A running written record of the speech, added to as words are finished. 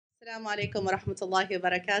Assalamu alaikum wa rahmatullahi wa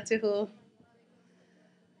barakatuhu.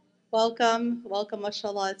 Welcome,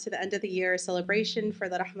 mashallah, to the end of the year celebration for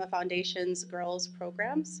the Rahmah Foundation's girls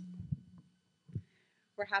programs.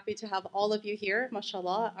 We're happy to have all of you here,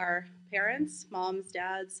 mashallah, our parents, moms,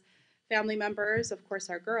 dads, family members, of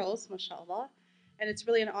course, our girls, mashallah. And it's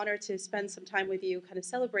really an honor to spend some time with you, kind of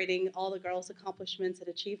celebrating all the girls' accomplishments and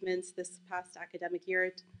achievements this past academic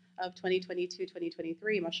year of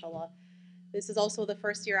 2022-2023, mashallah. This is also the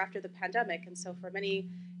first year after the pandemic, and so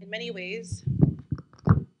in many ways,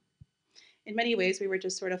 we were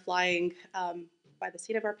just sort of flying by the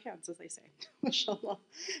seat of our pants, as they say, mashallah.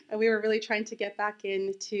 And we were really trying to get back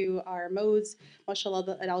into our modes,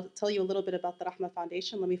 mashallah. And I'll tell you a little bit about the Rahmah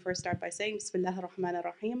Foundation. Let me first start by saying, Bismillah ar-Rahman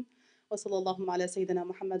ar-Rahim. Wa sallallahu ala Sayyidina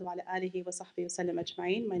Muhammad wa ala alihi wa sahbihi wa sallam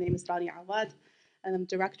ajma'in. My name is Rania Awaad, and I'm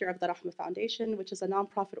director of the Rahmah Foundation, which is a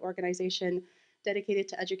nonprofit organization dedicated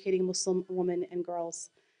to educating Muslim women and girls.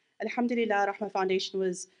 Alhamdulillah, Rahmah Foundation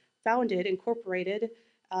was founded, incorporated,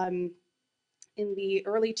 in the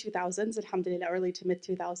early 2000s, alhamdulillah, early to mid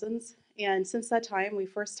 2000s. And since that time, we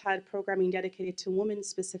first had programming dedicated to women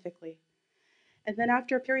specifically. And then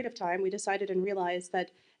after a period of time, we decided and realized that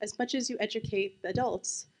as much as you educate the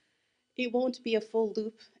adults, it won't be a full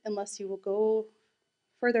loop unless you will go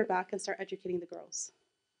further back and start educating the girls.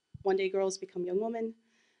 One day girls become young women,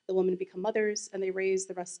 the women become mothers, and they raise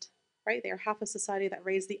the rest, right? They are half of society that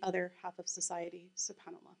raise the other half of society,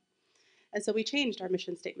 subhanAllah. And so we changed our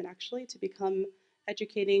mission statement actually to become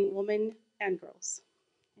educating women and girls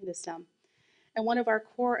in Islam. And one of our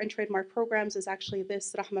core and trademark programs is actually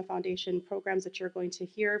this Rahmah Foundation programs that you're going to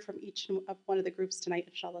hear from each of one of the groups tonight,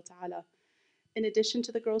 inshallah ta'ala. In addition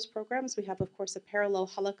to the girls programs, we have of course a parallel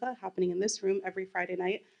Halaqa happening in this room every Friday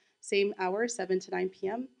night, same hour, 7 to 9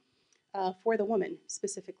 p.m. For the women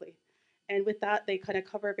specifically. And with that, they kind of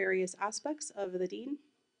cover various aspects of the deen.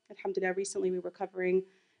 Alhamdulillah, recently we were covering,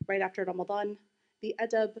 right after Ramadan, the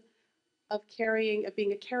adab of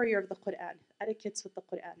being a carrier of the Quran, etiquettes with the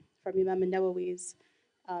Quran, from Imam al-Nawawi's,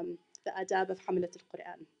 the adab of Hamilat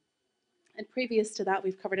al-Quran. And previous to that,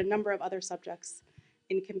 we've covered a number of other subjects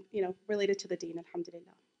related to the deen,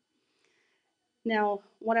 alhamdulillah. Now,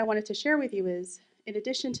 what I wanted to share with you is, in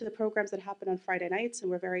addition to the programs that happen on Friday nights,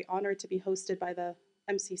 and we're very honored to be hosted by the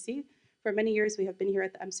MCC. For many years, we have been here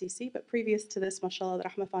at the MCC, but previous to this, mashallah, the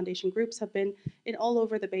Rahmah Foundation groups have been in all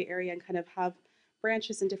over the Bay Area and kind of have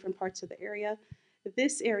branches in different parts of the area.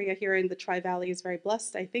 This area here in the Tri-Valley is very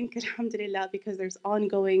blessed, I think, alhamdulillah, because there's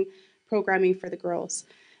ongoing programming for the girls.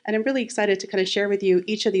 And I'm really excited to kind of share with you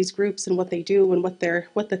each of these groups and what they do and what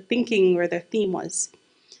the thinking or their theme was.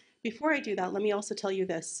 Before I do that, let me also tell you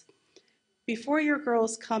this. Before your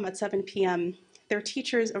girls come at 7 p.m., their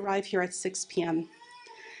teachers arrive here at 6 p.m.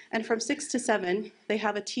 And from 6 to 7, they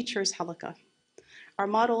have a teacher's halaqa. Our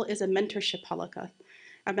model is a mentorship halaqa,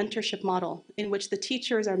 a mentorship model in which the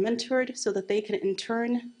teachers are mentored so that they can in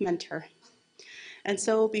turn mentor. And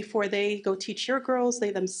so before they go teach your girls, they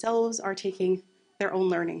themselves are taking their own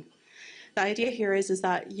learning. The idea here is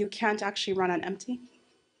that you can't actually run on empty.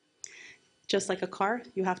 Just like a car,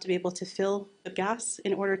 you have to be able to fill the gas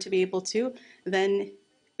in order to be able to then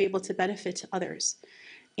be able to benefit others.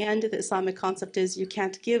 And the Islamic concept is you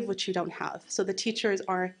can't give what you don't have. So the teachers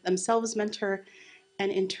are themselves mentor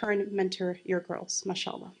and in turn mentor your girls,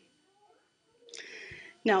 mashallah.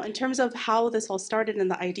 Now, in terms of how this all started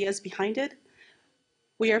and the ideas behind it,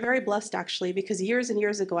 we are very blessed actually, because years and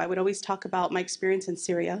years ago, I would always talk about my experience in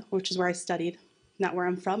Syria, which is where I studied, not where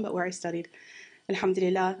I'm from, but where I studied,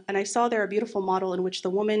 alhamdulillah. And I saw there a beautiful model in which the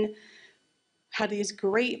women had these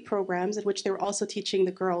great programs in which they were also teaching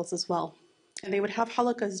the girls as well. And they would have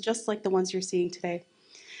halaqas just like the ones you're seeing today.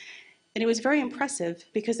 And it was very impressive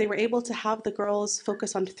because they were able to have the girls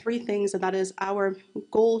focus on 3 things, and that is our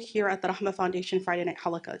goal here at the Rahmah Foundation Friday Night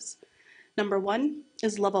Halaqas. Number 1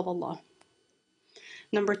 is love of Allah.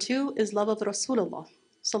 Number 2 is love of Rasulullah,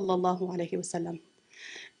 sallallahu alaihi wasallam.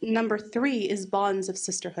 Number 3 is bonds of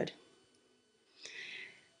sisterhood.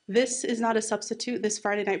 This is not a substitute, this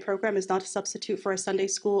Friday night program is not a substitute for a Sunday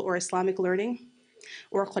school or Islamic learning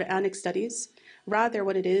or Quranic studies. Rather,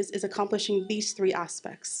 what it is accomplishing these 3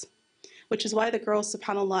 aspects, which is why the girls,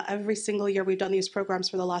 subhanAllah, every single year we've done these programs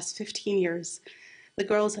for the last 15 years, the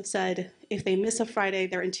girls have said, if they miss a Friday,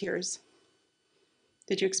 they're in tears.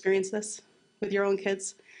 Did you experience this with your own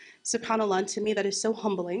kids? SubhanAllah, to me that is so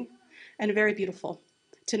humbling and very beautiful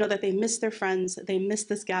to know that they miss their friends, they miss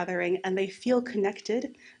this gathering, and they feel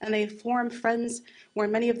connected, and they form friends where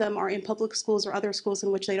many of them are in public schools or other schools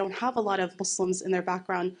in which they don't have a lot of Muslims in their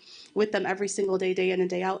background with them every single day, day in and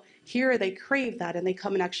day out. Here they crave that, and they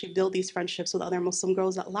come and actually build these friendships with other Muslim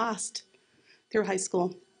girls that last through high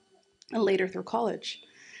school. and later through college.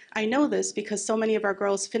 I know this because so many of our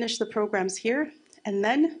girls finished the programs here and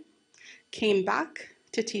then came back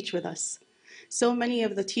to teach with us. So many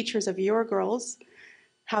of the teachers of your girls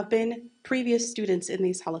have been previous students in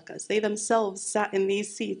these halaqas. They themselves sat in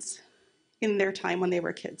these seats in their time when they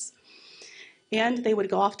were kids. And they would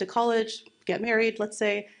go off to college, get married, let's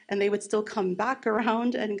say, and they would still come back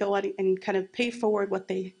around and go out and kind of pay forward what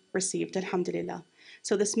they received, alhamdulillah.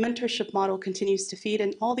 So this mentorship model continues to feed,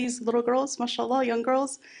 and all these little girls, mashallah, young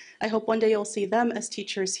girls, I hope one day you'll see them as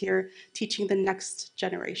teachers here teaching the next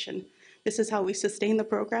generation. This is how we sustain the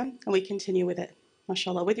program, and we continue with it,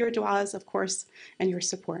 mashallah, with your du'as, of course, and your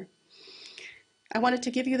support. I wanted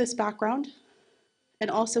to give you this background and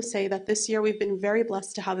also say that this year we've been very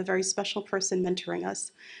blessed to have a very special person mentoring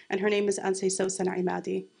us, and her name is MCC East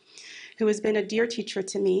Bay, who has been a dear teacher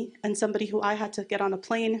to me and somebody who I had to get on a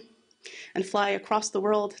plane and fly across the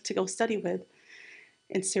world to go study with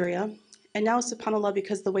in Syria. And now, subhanAllah,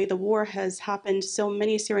 because the way the war has happened, so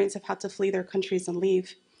many Syrians have had to flee their countries and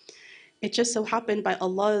leave. It just so happened by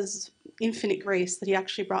Allah's infinite grace that He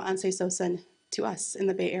actually brought Ansay Sosan to us in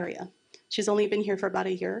the Bay Area. She's only been here for about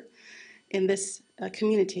a year in this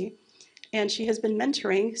community, and she has been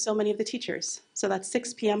mentoring so many of the teachers. So that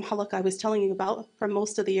 6 p.m. Halaqa I was telling you about for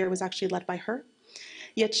most of the year was actually led by her.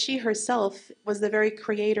 Yet she herself was the very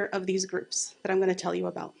creator of these groups that I'm going to tell you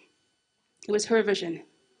about. It was her vision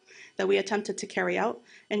that we attempted to carry out,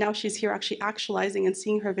 and now she's here actually actualizing and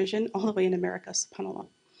seeing her vision all the way in America, subhanAllah.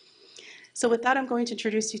 So with that, I'm going to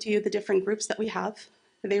introduce you to the different groups that we have.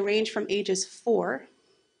 They range from ages 4,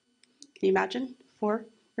 can you imagine, 4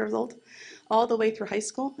 years old, all the way through high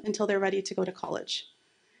school until they're ready to go to college.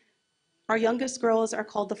 Our youngest girls are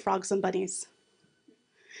called the Frogs and Bunnies,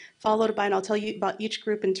 followed by, and I'll tell you about each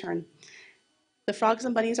group in turn. The Frogs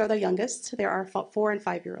and Bunnies are the youngest. There are 4 and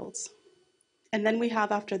 5-year-olds. And then we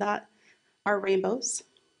have after that our Rainbows,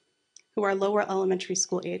 who are lower elementary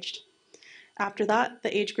school aged. After that,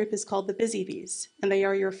 the age group is called the Busy Bees, and they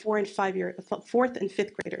are your 4th and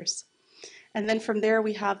 5th graders. And then from there,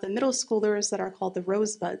 we have the middle schoolers that are called the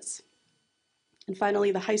Rosebuds. And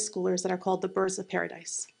finally, the high schoolers that are called the Birds of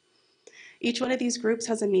Paradise. Each one of these groups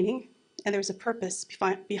has a meaning, and there's a purpose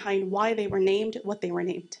behind why they were named what they were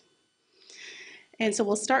named. And so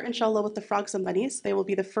we'll start, inshallah, with the Frogs and Bunnies. They will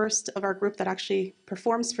be the first of our group that actually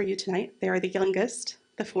performs for you tonight. They are the youngest,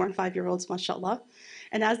 the 4 and 5-year-olds, mashallah.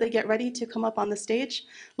 And as they get ready to come up on the stage,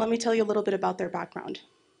 let me tell you a little bit about their background.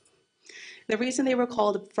 The reason they were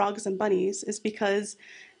called Frogs and Bunnies is because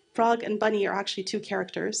Frog and Bunny are actually 2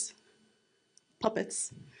 characters,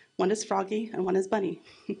 puppets. One is Froggy and one is Bunny.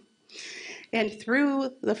 And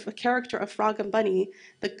through the character of Frog and Bunny,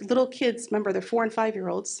 the little kids, remember they're 4 and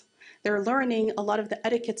 5-year-olds, they're learning a lot of the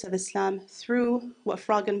etiquettes of Islam through what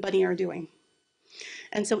Frog and Bunny are doing.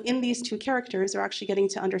 And so in these 2 characters, they're actually getting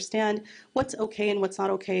to understand what's okay and what's not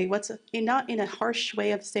okay, what's not in a harsh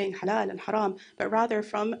way of saying halal and haram, but rather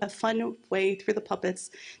from a fun way through the puppets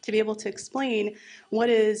to be able to explain what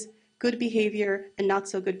is good behavior and not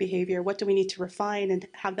so good behavior, what do we need to refine and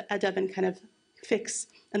have the adab and kind of fix,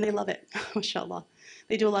 and they love it, mashallah.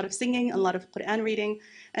 They do a lot of singing, a lot of Quran reading,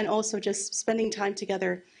 and also just spending time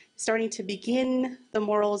together, starting to begin the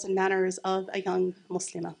morals and manners of a young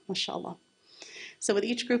Muslimah, mashallah. So with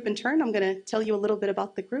each group in turn, I'm going to tell you a little bit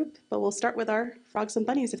about the group, but we'll start with our Frogs and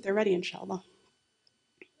Bunnies if they're ready, inshallah.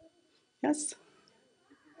 Yes?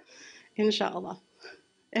 Inshallah.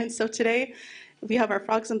 And so today, we have our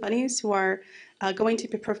Frogs and Bunnies who are going to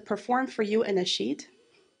perform for you a nasheed.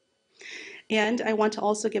 And I want to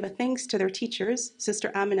also give a thanks to their teachers,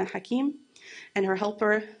 Sister Amina Hakim and her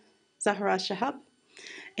helper, Zahra Shahab.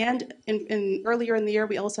 And earlier in the year,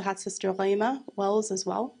 we also had Sister Rahmah Wells as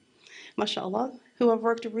well, mashallah, who have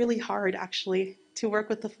worked really hard, actually, to work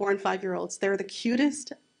with the 4 and 5-year-olds. They're the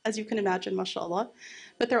cutest, as you can imagine, mashallah,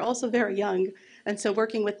 but they're also very young. And so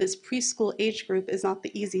working with this preschool age group is not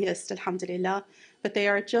the easiest, alhamdulillah, but they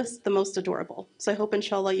are just the most adorable. So I hope,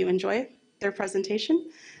 inshallah, you enjoy their presentation,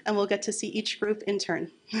 and we'll get to see each group in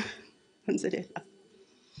turn. Alhamdulillah.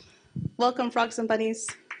 Welcome, Frogs and Bunnies.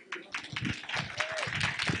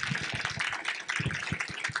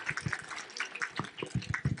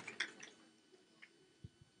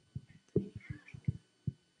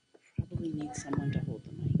 Probably need someone to hold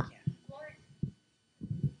the mic, yeah.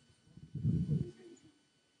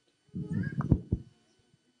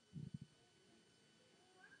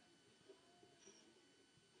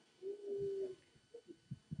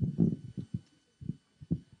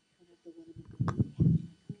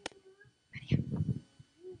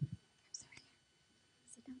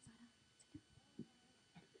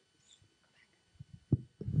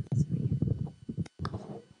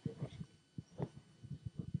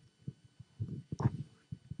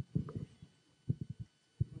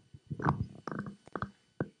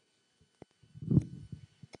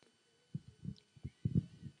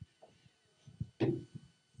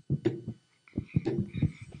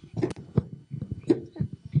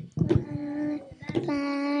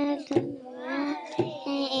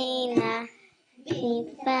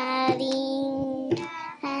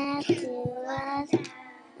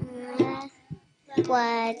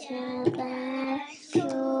 وجب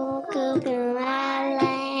شكر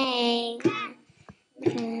علينا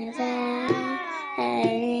هذا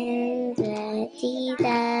الجديدة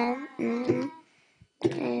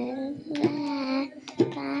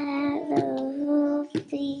تعرف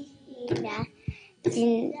فينا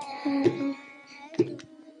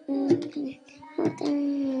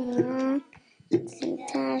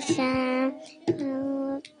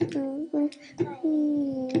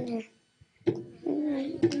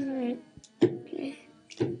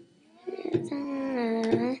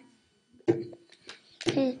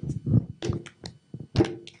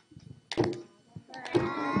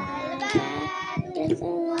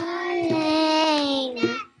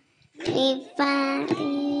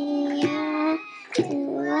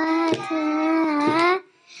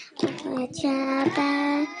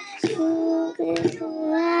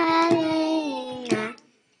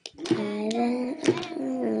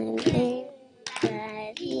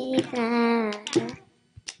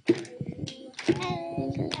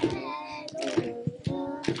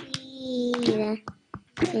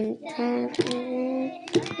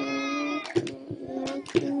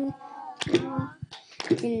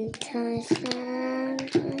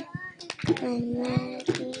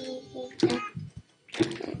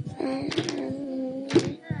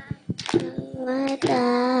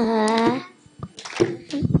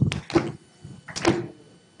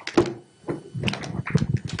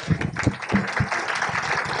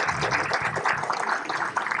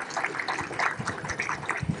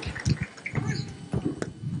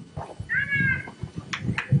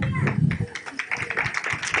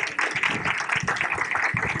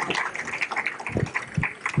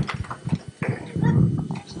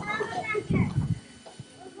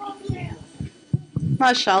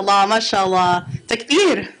MashaAllah, MashaAllah.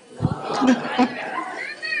 Takbir.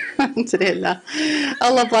 Alhamdulillah.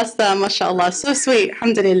 Allah bless them, MashaAllah. So sweet,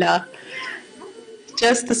 Alhamdulillah.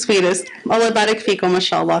 Just the sweetest. Allah barik fikum,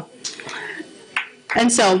 MashaAllah.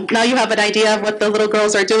 And so now you have an idea of what the little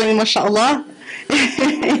girls are doing, MashaAllah,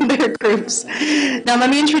 in their groups. Now let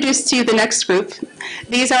me introduce to you the next group.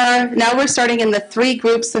 Now we're starting in the 3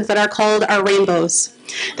 groups that are called our rainbows.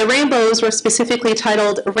 The rainbows were specifically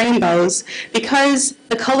titled rainbows because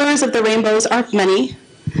the colors of the rainbows aren't many.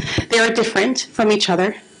 They are different from each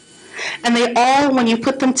other. And they all, when you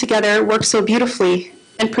put them together, work so beautifully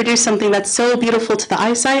and produce something that's so beautiful to the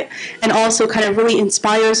eyesight and also kind of really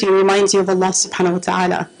inspires you and reminds you of Allah subhanahu wa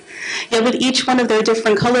ta'ala. Yet with each one of their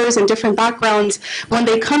different colors and different backgrounds, when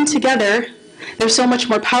they come together, they're so much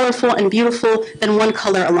more powerful and beautiful than one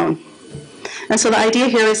color alone. And so the idea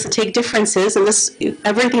here is to take differences, and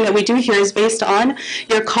everything that we do here is based on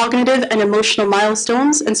your cognitive and emotional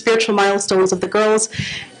milestones and spiritual milestones of the girls,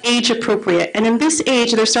 age appropriate. And in this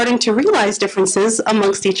age, they're starting to realize differences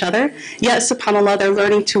amongst each other, yet subhanAllah, they're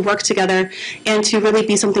learning to work together and to really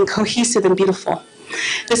be something cohesive and beautiful.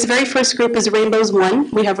 This very first group is Rainbows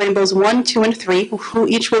 1. We have Rainbows 1, 2, and 3, who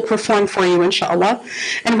each will perform for you, inshallah.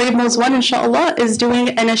 And Rainbows 1, inshallah, is doing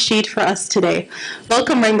an nasheed for us today.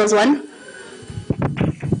 Welcome, Rainbows 1.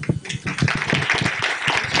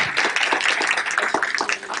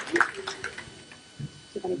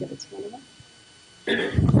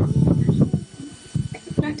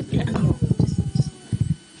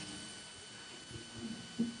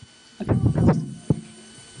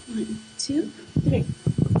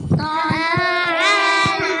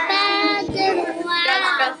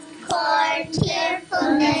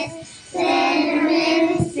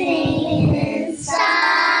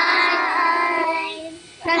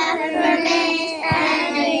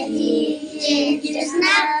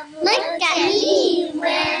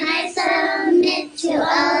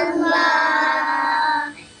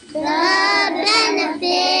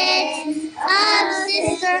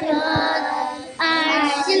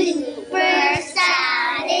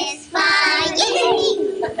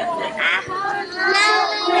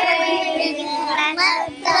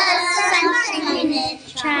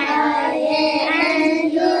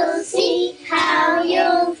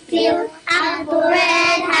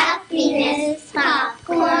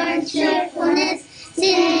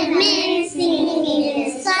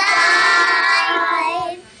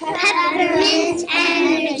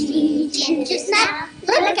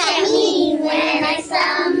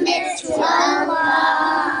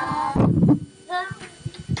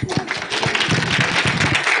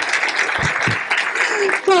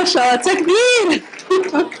 MashaAllah, takbir.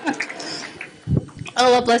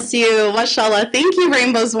 Allah bless you. MashaAllah. Thank you,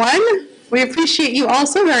 Rainbows 1. We appreciate you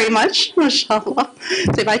also very much. MashaAllah.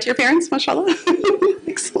 Say bye to your parents, MashaAllah.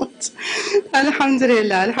 Excellent.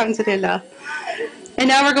 Alhamdulillah, Alhamdulillah. And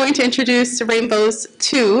now we're going to introduce Rainbows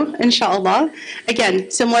 2, inshallah. Again,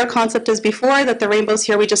 similar concept as before, that the rainbows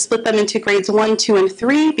here, we just split them into grades 1, 2, and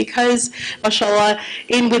 3 because, mashallah,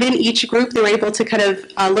 within each group, they were able to kind of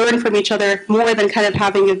learn from each other more than kind of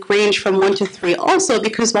having a range from 1 to 3. Also,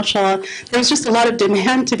 because, mashallah, there's just a lot of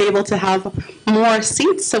demand to be able to have more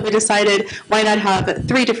seats, so we decided why not have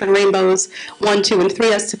 3 different rainbows, 1, 2, and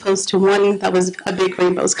 3, as opposed to one that was a big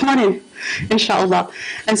rainbows. Come on in, inshallah.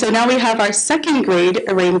 And so now we have our second grade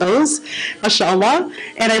rainbows, mashallah.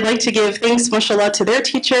 And I'd like to give thanks, mashallah, to their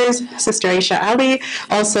teachers, Sister Aisha Ali,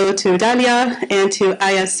 also to Dalia, and to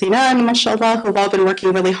Aya Sinan, mashallah, who have all been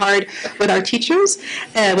working really hard with our teachers,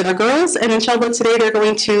 with our girls. And inshallah, today they're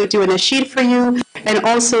going to do a nasheed for you and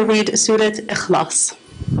also read Surat Ikhlas.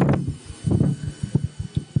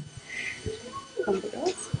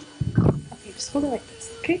 Okay, just hold it like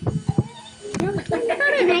this, okay?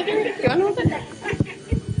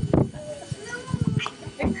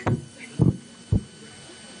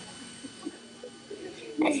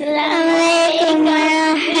 Assalamualaikum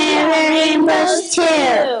rainbows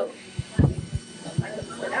too.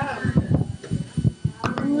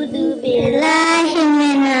 A'udhu billahi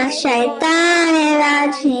minash shaitanir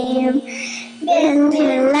rajim.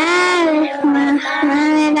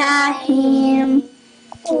 Bismillahirrahmanirrahim.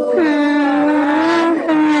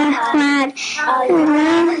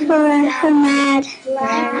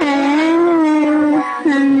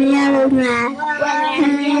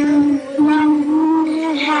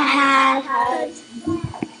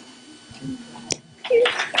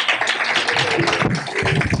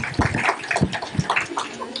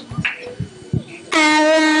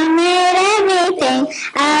 Allah made everything.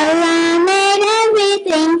 Allah made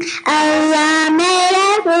everything. Allah made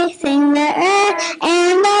everything. The earth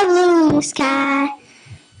and the blue sky.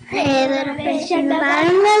 Hey, little fish at the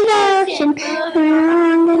bottom of the ocean,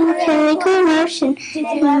 around in the very commotion. Did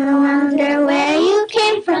you ever wonder where you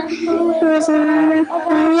came from? It was a wonder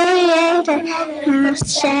from your creator. I must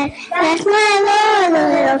say, that's my Lord, the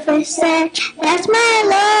little fish said. That's my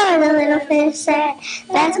Lord, the little fish said.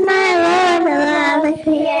 That's my Lord, the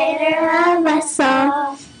creator of us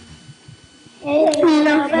all.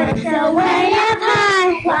 Little fish so way up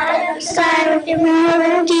high, fly up sky with your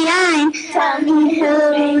melody eye. Tell me who to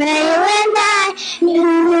lay you and I.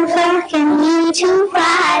 You fucking need to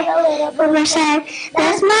fly. The little bird said,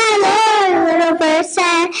 that's my Lord. The little bird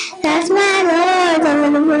said, that's my Lord. The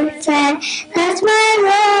little bird said, that's my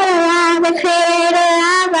Lord. Allah, the creator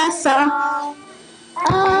of us all.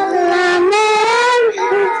 Allah made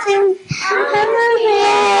everything. I'm the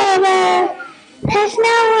creator. There's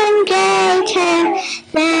no one greater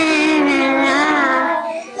than Allah.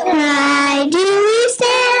 Why do we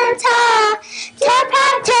stand tall, too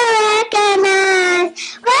proud to recognize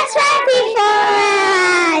what's right before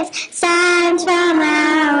our eyes? Signs from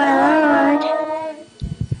our Lord.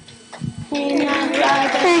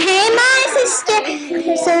 Hey, my sister,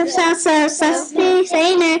 so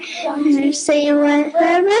say no. Say what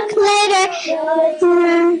look later.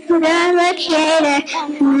 The creator.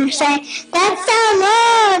 Say that's our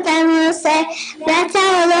Lord. Then we'll say that's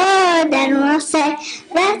our Lord. Then we'll say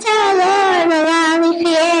that's our Lord, the lovely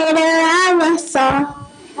creator of us all.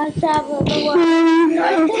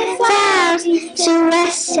 Clouds to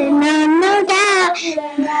rest and no doubt.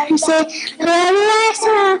 Say whoever I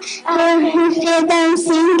saw, if you don't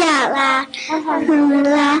sing out loud.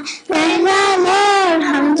 Alhamdulillah, praise my Lord,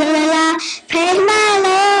 alhamdulillah. Praise my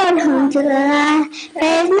Lord, alhamdulillah.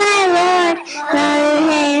 Praise my Lord,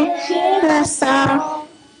 lovely creator of us all.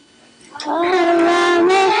 Allah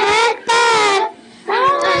may have God,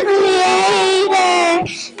 Allah creator.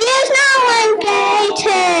 There's no one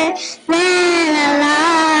greater than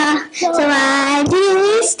Allah. So why do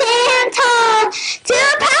we stand tall, too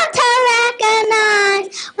proud to recognize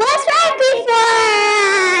what's right before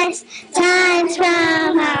our eyes? Signs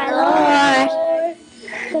from our Lord.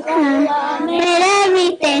 Allah made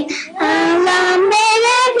everything. Allah made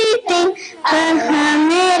everything. Allah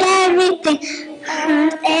made everything.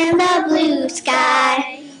 Earth and the blue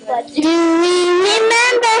sky. Do we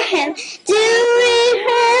remember him? Do we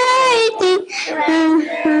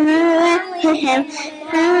remember him?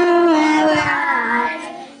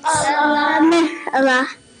 Allah.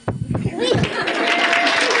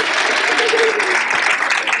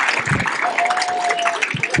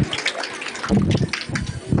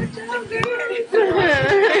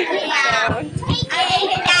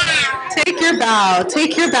 Take your bow.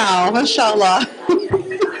 Take your bow, mashallah.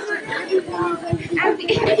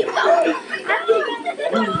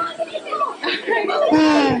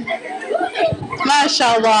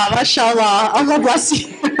 Mashallah, mashallah. Allah bless you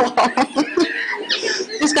all.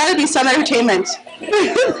 There's got to be some entertainment.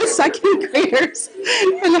 second graders.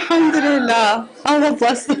 Alhamdulillah. Allah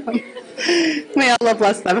bless them. May Allah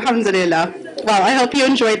bless them. Alhamdulillah. Well, I hope you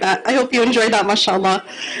enjoyed that. I hope you enjoyed that, mashallah.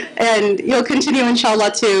 And you'll continue,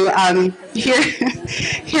 inshallah, to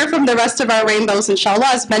hear from the rest of our rainbows, inshallah.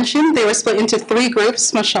 As mentioned, they were split into 3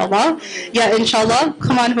 groups, mashallah. Yeah, inshallah.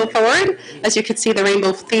 Come on, move forward. As you can see, the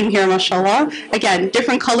rainbow theme here, mashallah. Again,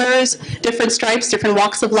 different colors, different stripes, different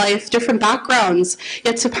walks of life, different backgrounds.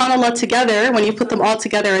 Yet, subhanAllah, together, when you put them all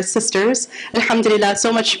together as sisters, alhamdulillah,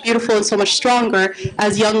 so much beautiful and so much stronger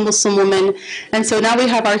as young Muslim women. And so now we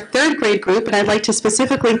have our 3rd grade group, and I'd like to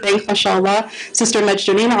specifically thank, mashallah, Sister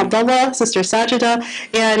Majdooneen Abdullah, Sister Sajida,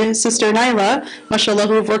 and Sister Naila, mashallah,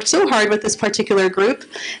 who have worked so hard with this particular group.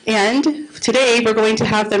 And today we're going to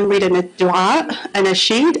have them read a dua, a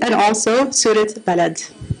nasheed, and also Surat Balad.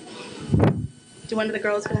 Do one of the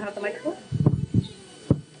girls going to have the microphone?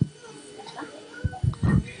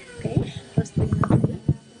 Okay.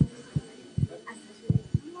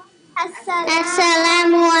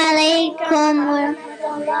 Assalamu alaikum wa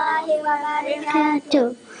rahmatullahi wa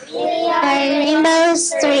barakatuh.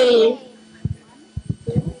 Rainbows 3.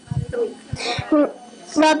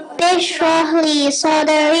 Rabbi shrah li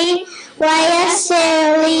sadri wa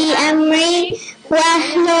yassir li amri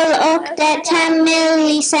wahlul 'uqdatam min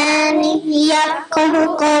lisani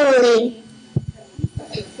yafqahu qawli.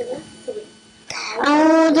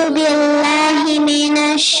 أعوذ بالله من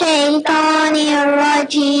الشيطان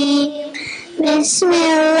الرجيم بسم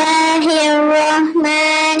الله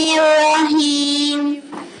الرحمن الرحيم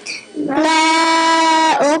لا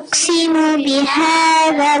أقسم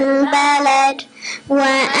بهذا البلد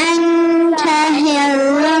وأنت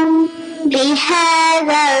حل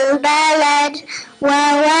بهذا البلد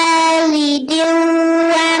ووالد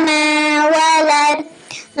وما ولد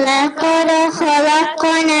لقد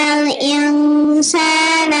خلقنا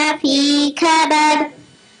الإنسان في كبد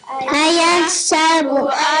أيحسب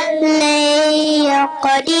أن لن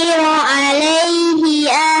يقدر عليه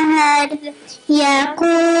أحد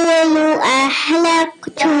يقول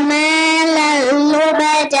أهلكت مالا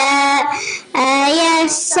لبدا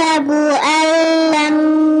أيحسب أن لم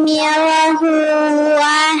يره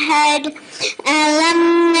أحد ألم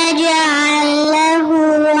نجعل له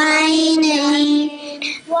عينين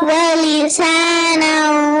ولسانا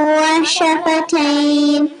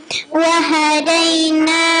وشفتين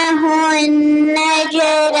وهديناه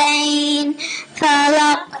النجدين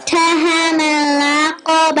فلاقتحم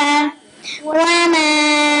العقبة وما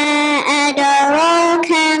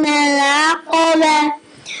أدراك ما العقبة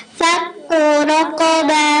فك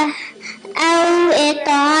رقبة أو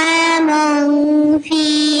إطعام في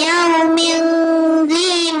يوم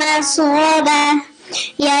ذي مسغبة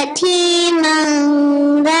يتيما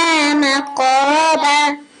ذا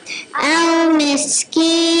مقربة أو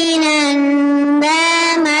مسكينا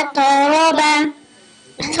ذا متربة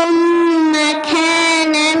ثم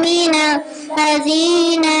كان من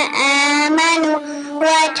الذين آمنوا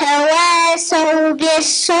وتواصوا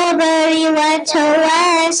بالصبر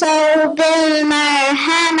وتواصوا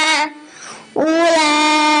بالمرحمة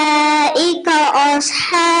أولئك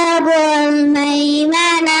أصحاب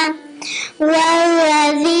الميمنة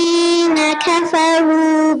والذين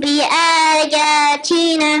كفروا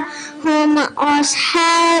بآياتنا هم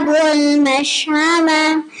أصحاب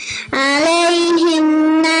المشأمة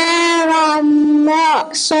عليهم نار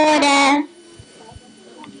مؤصدة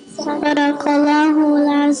صدق الله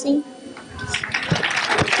العظيم.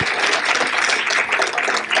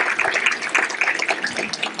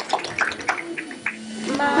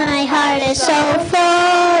 My heart is so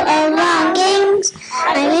full of longings.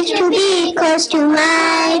 I wish to be close to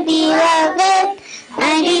my beloved.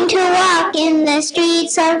 I dream to walk in the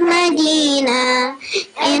streets of Medina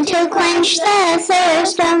and to quench the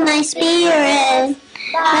thirst of my spirit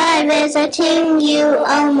by visiting you,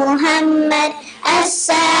 O Muhammad.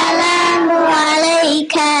 Assalamu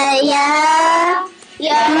alayka ya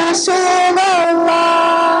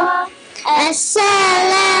Rasulullah.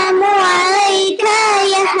 Assalamu alayka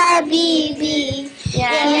ya Habibi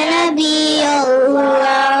ya Nabi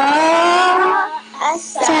Allah.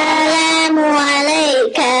 Assalamu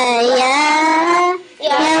alayka ya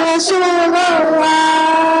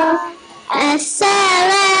Rasulullah.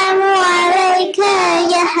 Assalamu alayka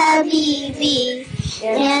ya Habibi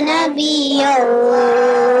ya Nabi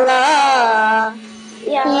Allah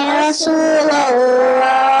ya Rasulullah.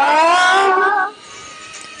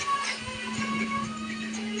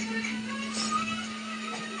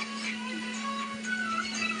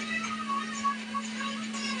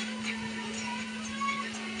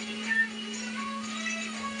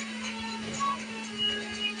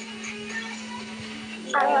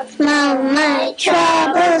 from my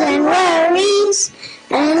troubles and worries.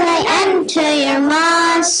 And I enter your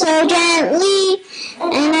mosque so gently,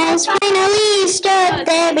 and I finally stood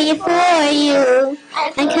there before you.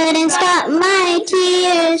 I couldn't stop my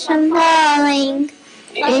tears from falling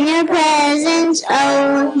in your presence,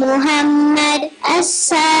 O Muhammad.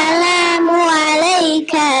 Assalamu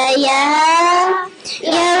alayka ya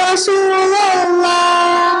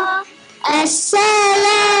Rasulullah.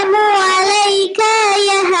 Assalamu alayka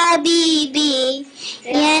ya Habibi,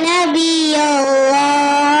 ya Nabi Allah.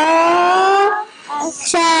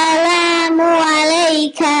 Assalamu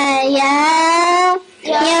alayka ya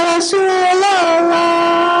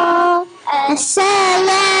Rasulullah.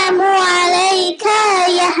 Assalamu alayka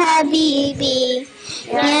ya Habibi,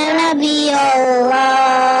 ya Nabi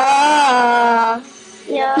Allah,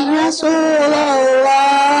 ya Rasulullah.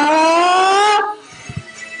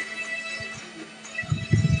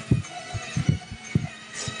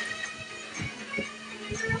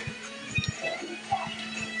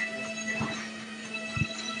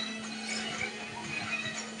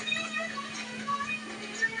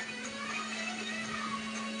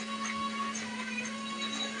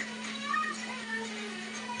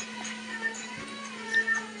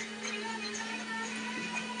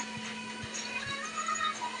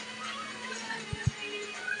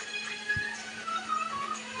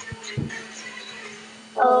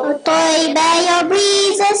 Oh, Toiba, your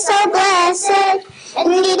breeze is so blessed.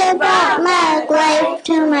 Indeed, it brought back life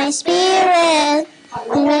to my spirit.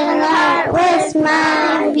 And in the heart was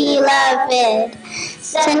my beloved,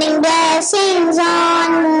 sending blessings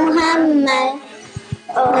on Muhammad.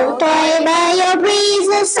 Oh, Toiba, your breeze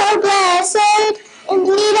is so blessed.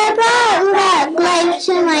 Indeed, it brought back life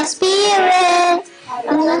to my spirit.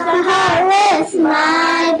 And in the heart was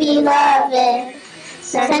my beloved,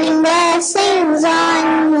 sending blessings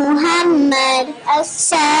on Muhammad.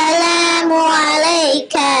 Assalamu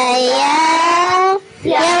alayka ya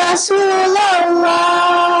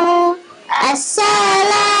Rasulullah.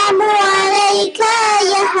 Assalamu alayka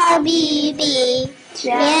ya Habibi,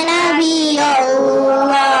 ya Nabi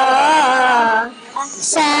Allah.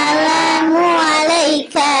 Assalamu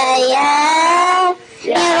alayka ya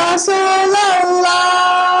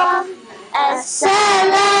Rasulullah.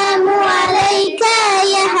 Assalamu alayka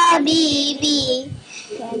ya Habibi,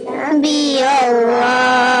 ya Nabi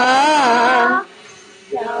Allah,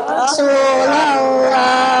 ya Rasulullah.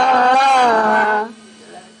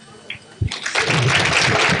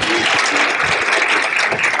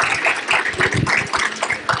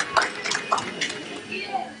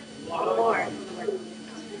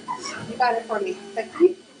 You got it for me.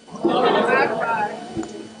 Ready?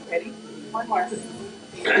 One more.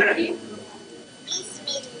 Ready?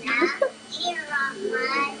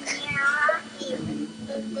 Bismillahirrahmanirrahim.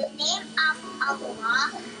 In the name of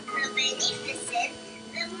Allah, the Beneficent,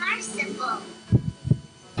 the Merciful.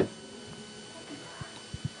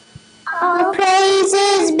 All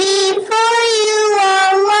praises be for you,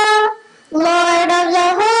 Allah, Lord of the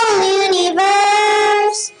whole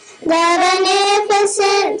universe, the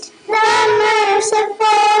Beneficent, the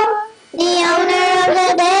Merciful, the owner of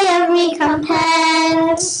the day of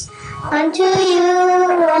recompense. Unto you,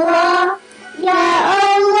 Allah, Ya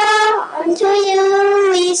Allah, unto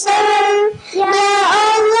you we serve. Ya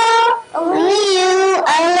Allah, only you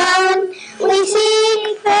alone we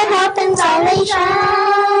seek for help and salvation.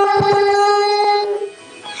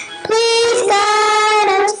 Please guide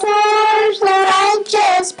us towards the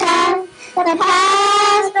righteous path, the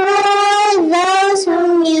path for those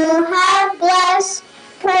whom you have blessed,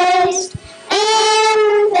 praised,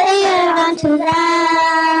 and favored unto them.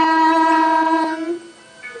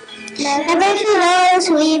 Never to those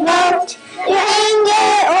who evoked your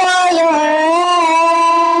anger or your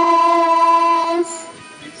wrath,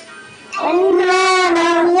 and none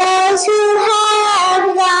of those who have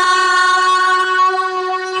gone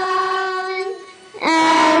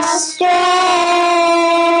astray.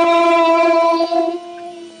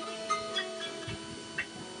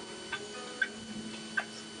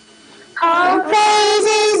 All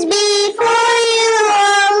praises be for you,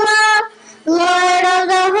 Allah, Lord of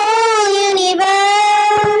the whole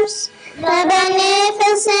universe, the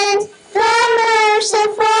Beneficent, the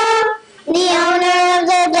Merciful, the owner of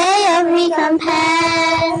the day of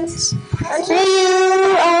recompense. Unto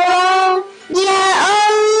you, Allah, Ya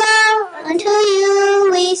Allah, unto you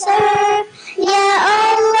we serve. Ya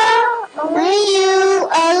Allah, only you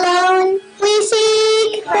alone we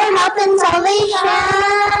seek for help and salvation.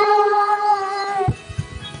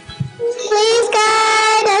 Please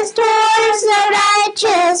guide us towards the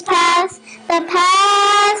righteous path, the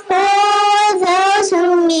path for those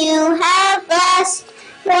whom you have blessed,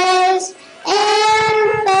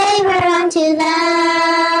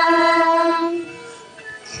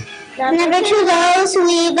 never to those who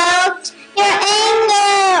evoked your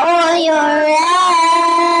anger or your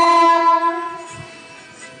wrath,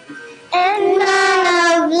 and none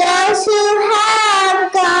of those who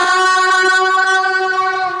have gone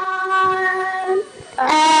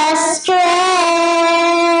astray.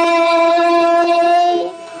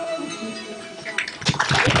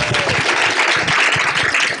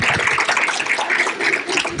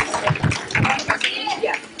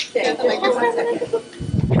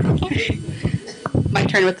 My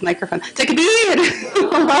turn with the microphone. Takbir!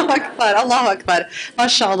 Allahu Akbar, Allahu Akbar.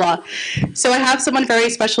 MashaAllah. So I have someone very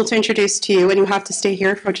special to introduce to you, and you have to stay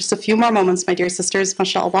here for just a few more moments, my dear sisters,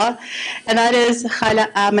 MashaAllah. And that is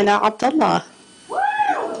Amina Abdullah.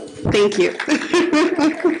 Thank you.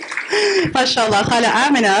 MashaAllah,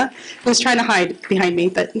 Amina, who's trying to hide behind me,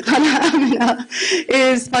 but Amina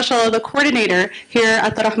is, MashaAllah, the coordinator here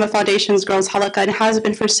at the Rahmah Foundation's Girls Halaqa, and has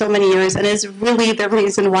been for so many years, and is really the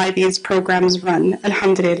reason why these programs run.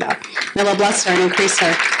 Alhamdulillah. May Allah bless her and increase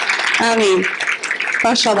her. Ameen.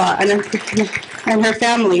 MashaAllah. And her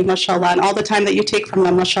family, MashaAllah, and all the time that you take from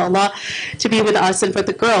them, MashaAllah, to be with us and with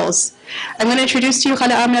the girls. I'm going to introduce to you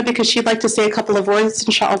Khala Amina because she'd like to say a couple of words,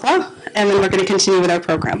 inshallah, and then we're going to continue with our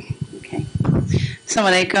program. Okay.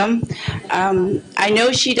 Assalamu alaikum. I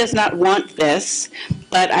know she does not want this,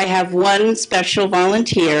 but I have one special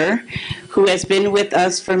volunteer who has been with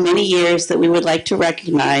us for many years that we would like to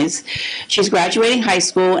recognize. She's graduating high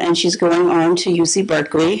school and she's going on to UC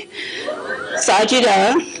Berkeley.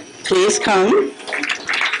 Sajida, please come.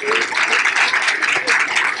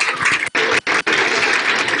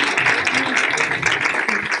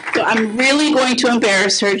 So I'm really going to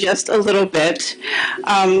embarrass her just a little bit.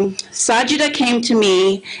 Sajida came to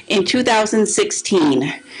me in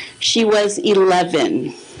 2016. She was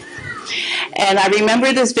 11. And I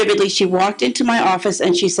remember this vividly. She walked into my office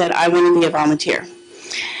and she said, I want to be a volunteer.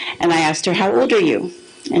 And I asked her, how old are you?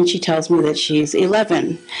 And she tells me that she's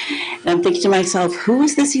 11. And I'm thinking to myself, who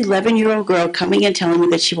is this 11-year-old girl coming and telling me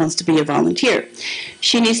that she wants to be a volunteer?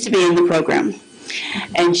 She needs to be in the program.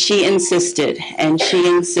 And she insisted, and she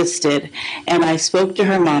insisted. And I spoke to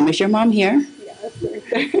her mom. Is your mom here? Yes.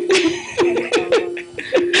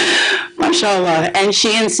 MashaAllah. And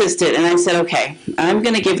she insisted. And I said, okay, I'm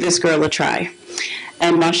going to give this girl a try.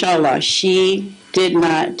 And MashaAllah, she did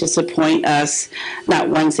not disappoint us, not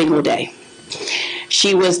one single day.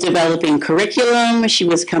 She was developing curriculum. She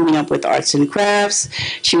was coming up with arts and crafts.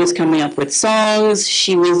 She was coming up with songs.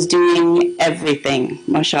 She was doing everything,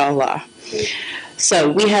 MashaAllah. So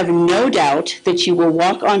we have no doubt that you will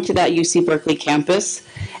walk onto that UC Berkeley campus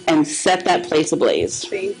and set that place ablaze.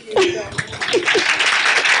 Thank you.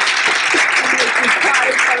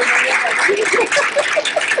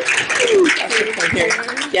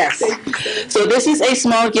 Yes. So this is a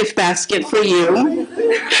small gift basket for you.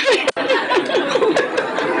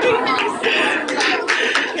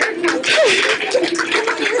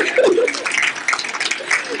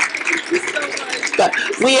 But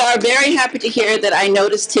we are very happy to hear that I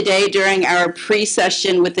noticed today during our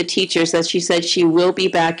pre-session with the teachers that she said she will be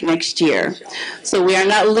back next year. So we are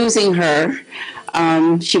not losing her.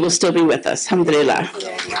 She will still be with us. Alhamdulillah.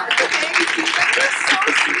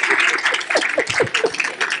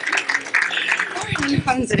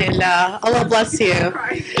 Alhamdulillah. Allah bless you.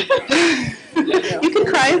 You can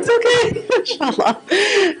cry, it's okay. Inshallah.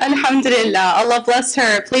 Alhamdulillah. Allah bless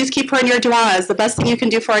her. Please keep her in your du'as. The best thing you can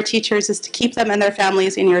do for our teachers is to keep them and their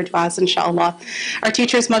families in your du'as, inshallah. Our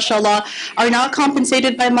teachers, mashallah, are not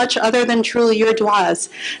compensated by much other than truly your du'as.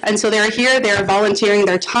 And so they're here, they're volunteering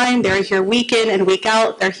their time, they're here week in and week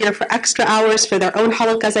out. They're here for extra hours for their own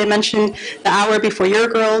halaqa, as I mentioned, the hour before your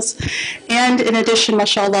girls. And in addition,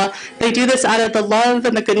 mashallah, they do this out of the love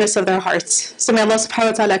and the goodness of their hearts. So may Allah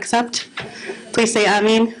subhanahu wa ta'ala accept. Please say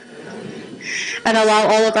Ameen. And allow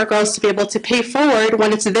all of our girls to be able to pay forward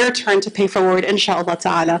when it's their turn to pay forward, inshallah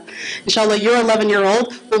ta'ala. Inshallah, your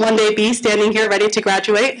 11-year-old will one day be standing here ready to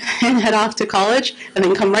graduate and head off to college and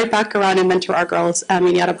then come right back around and mentor our girls.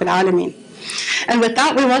 Ameen ya Rabbil Alameen. And with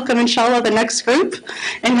that, we welcome, inshallah, the next group.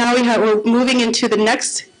 And now we're moving into the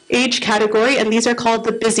next age category, and these are called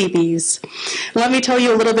the busy bees. Let me tell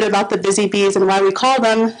you a little bit about the busy bees and why we call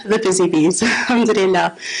them the busy bees.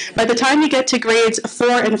 Alhamdulillah. By the time you get to grades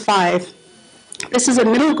 4 and 5, this is a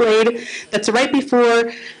middle grade that's right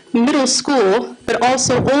before middle school, but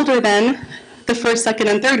also older than the first, second,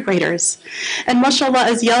 and third graders. And mashallah,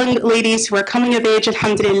 as young ladies who are coming of age,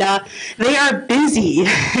 alhamdulillah, they are busy.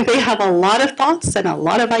 They have a lot of thoughts and a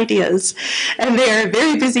lot of ideas. And they are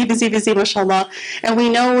very busy, mashallah. And we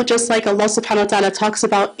know, just like Allah subhanahu wa ta'ala talks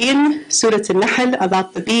about in Surah An-Nahl,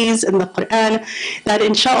 about the bees in the Quran, that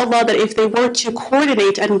inshallah, that if they were to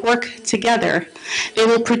coordinate and work together, they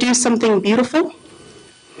will produce something beautiful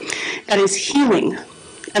that is healing,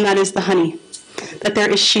 and that is the honey. That there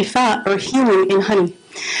is shifa, or healing, in honey.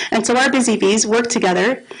 And so our busy bees work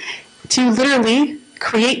together to literally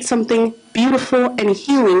create something beautiful and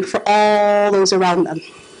healing for all those around them.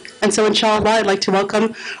 And so inshallah, I'd like to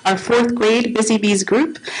welcome our 4th grade Busy Bees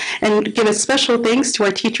group and give a special thanks to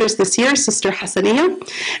our teachers this year, Sister Hassaniya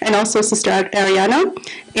and also Sister Ariana.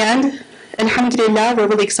 And alhamdulillah, we're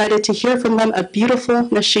really excited to hear from them a beautiful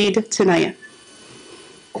nasheed tonight.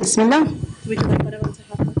 Bismillah. Would you like everyone to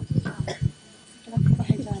have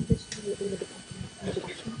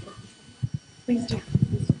Please do.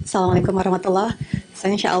 Assalamualaikum warahmatullah. So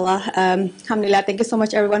inshallah, alhamdulillah, thank you so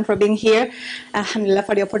much everyone for being here. Alhamdulillah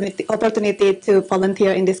for the opportunity to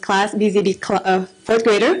volunteer in this class, BZB 4th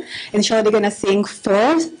grader. Inshallah, they're going to sing 4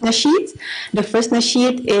 nasheeds. The first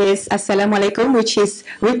nasheed is Assalamu alaikum, which is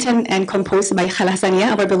written and composed by Khala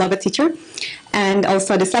Hassaniya, our beloved teacher. And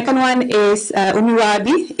also the second one is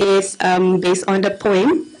Wabi, is based on the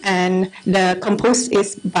poem, and the composed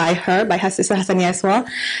is by her Sister Hassaniya as well.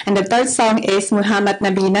 And the third song is Muhammad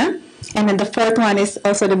Nabina. And then the fourth one is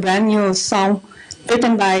also the brand new song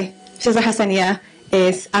written by Sister Hassaniya,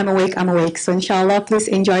 is I'm Awake, I'm Awake. So inshallah, please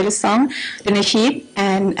enjoy the song, the nasheed,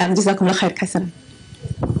 and Jazakumullah khair kasan.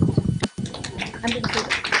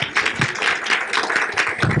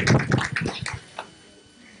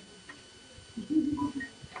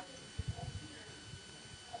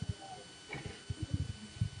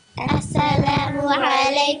 Assalamu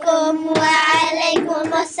alaikum wa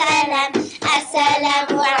alaikum assalam.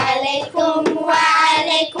 Assalamu alaikum wa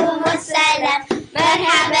alaikum assalam.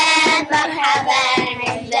 Marhaban, marhaban,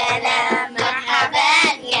 indana,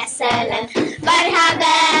 marhaban, ya salam.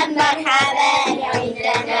 Marhaban, marhaban,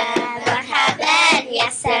 indana, marhaban, ya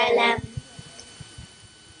salam.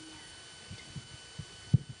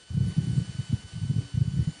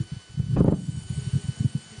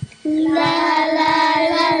 La la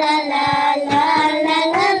la la la la la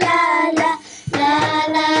la la la la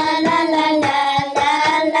la la la la la la la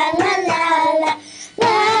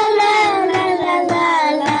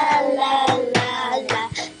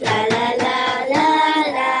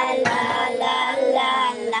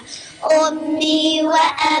أمي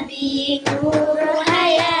وأبي نور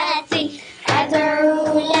حياتي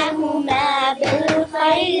أدعو لهما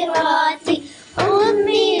بالخيرات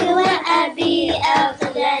أمي وأبي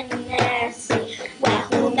أغلى الناس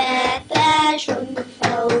وهما تاج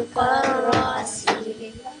فوق الرأس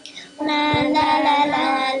لا لا لا لا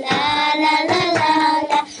لا لا لا لا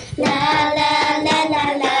لا لا لا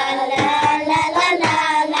لا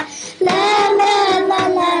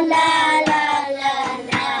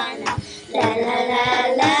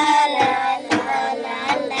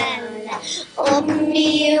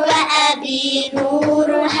أمي وأبي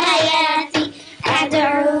نور حياتي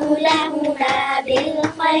أدعو لهما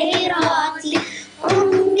بالخيرات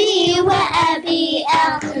أمي وأبي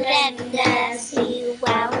أغلى الناس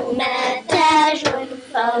وهما تاج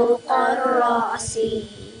فوق الرأس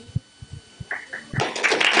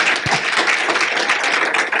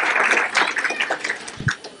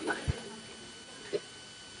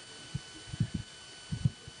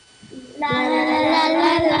La la la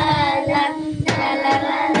la la la la la la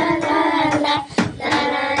la la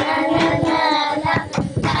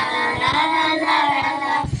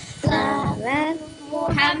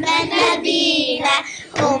محمد نبينا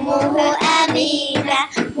أمه أمينة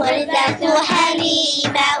والدته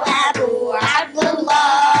حليمة وأبوه عبد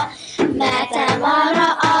الله مات ما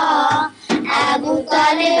رأى أبو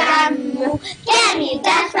طالب عمه كان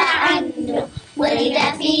يدافع عنه ولد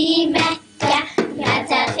في مكة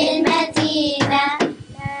مات في المدينة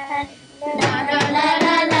لا لا لا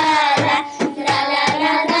لا لا لا لا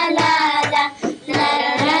لا لا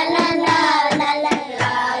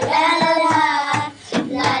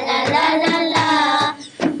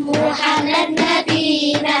محمد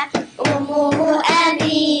نبينا أمه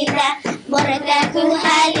أمينة مرته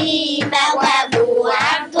حليمة وأبوه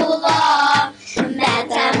عبد الله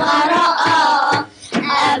مات ما رأى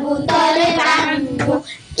أبو طالب عمه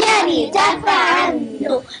كان يدافع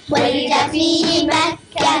عنه ولد في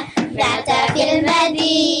مكة مات في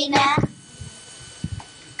المدينة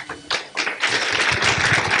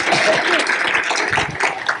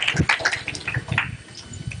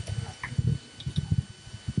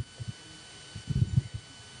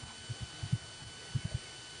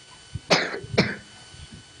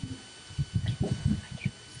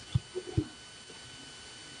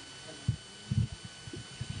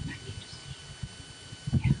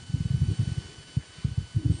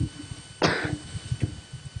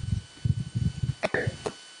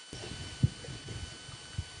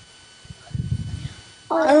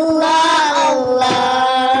Allah, Allah.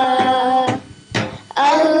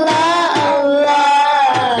 Allah, Allah.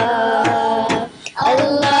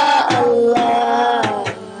 Allah, Allah.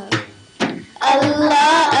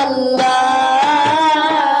 Allah, Allah.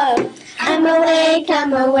 I'm awake,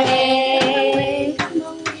 I'm awake.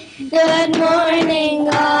 Good morning,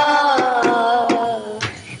 all.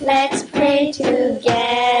 Let's pray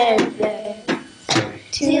together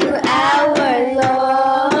to our Lord.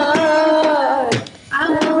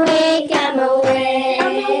 I'm awake, I'm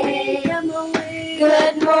awake.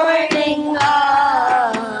 Good morning,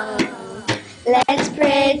 all. Let's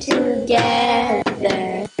pray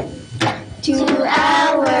together to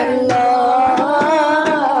our Lord.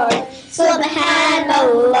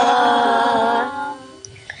 Subhanallah,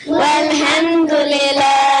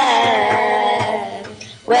 walhamdulillah,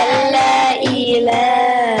 wa la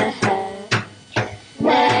ilaha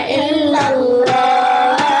illallah.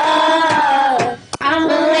 I'm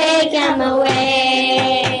awake, I'm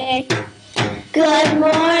awake. Good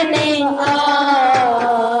morning,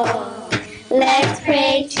 all. Let's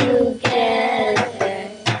pray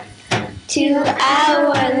together to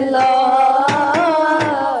our Lord.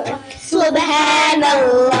 Subhanallah,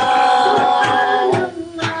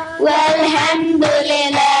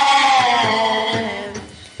 walhamdulillah,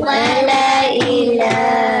 wa la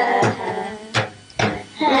ilaha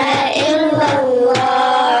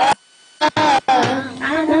illallah.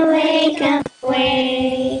 I'm awake, I'm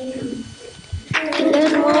awake.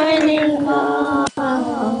 Good morning,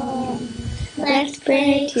 all. Let's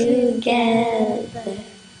pray together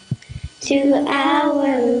to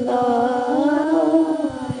our Lord.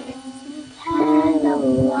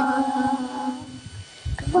 Subhanallah,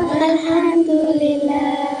 walhamdulillah,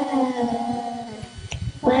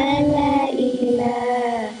 wa la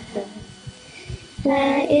ilaha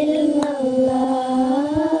illallah.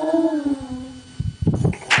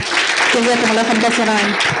 جزاكم الله خير كثيرا.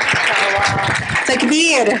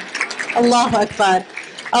 Takbir. Allahu Akbar.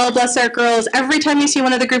 Oh, bless our girls. Every time you see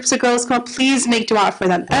one of the groups of girls come up, please make dua for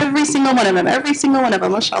them. Every single one of them. Every single one of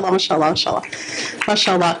them. MashaAllah, MashaAllah, MashaAllah.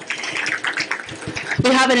 MashaAllah.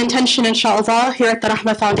 We have an intention, inshallah, here at the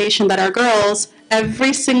Rahmah Foundation that our girls,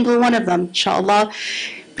 every single one of them, inshallah,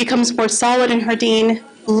 becomes more solid in her deen,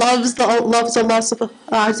 loves Allah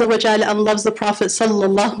Azza wa Jal and loves the Prophet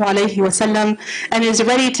sallallahu alaihi wasallam, and is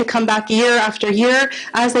ready to come back year after year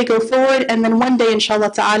as they go forward. And then one day,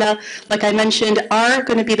 inshallah ta'ala, like I mentioned, are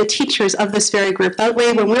going to be the teachers of this very group. That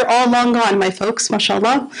way, when we're all long gone, my folks,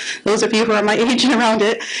 mashallah, those of you who are my age and around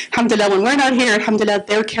it, alhamdulillah, when we're not here, alhamdulillah,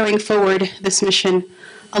 they're carrying forward this mission.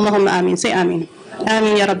 Allahumma ameen. Say ameen.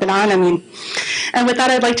 Ameen ya Rabbil Alameen. And with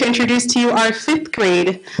that, I'd like to introduce to you our 5th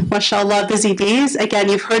grade, mashallah, Busy Bees. Again,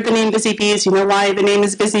 you've heard the name Busy Bees. You know why the name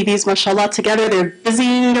is Busy Bees, mashallah. Together, they're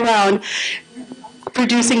busying around,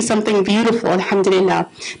 producing something beautiful, alhamdulillah.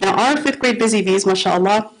 Now, our 5th grade Busy Bees,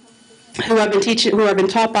 mashallah, who have been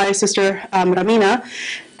taught by Sister Ramina,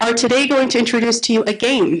 are today going to introduce to you a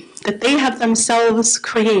game that they have themselves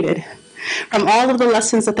created from all of the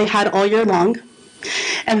lessons that they had all year long.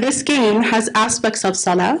 And this game has aspects of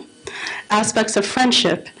salah, aspects of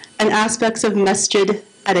friendship, and aspects of masjid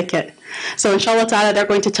etiquette. So inshallah ta'ala, they're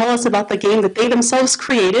going to tell us about the game that they themselves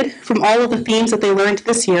created from all of the themes that they learned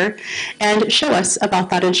this year and show us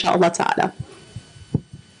about that, inshallah ta'ala.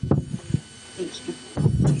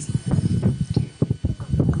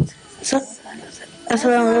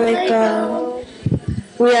 Assalamu alaikum.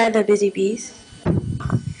 We are the Busy Bees.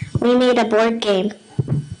 We made a board game.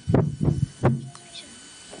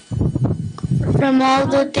 From all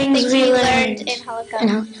the things we learned in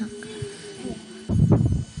Halaqa.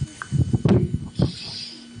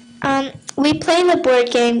 We play the board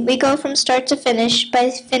game. We go from start to finish by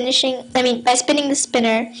spinning the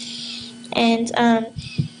spinner, and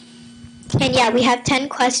yeah, we have 10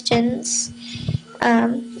 questions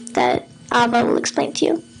that Ava will explain to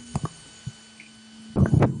you.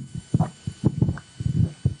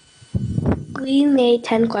 We made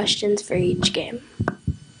 10 questions for each game.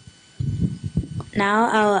 Now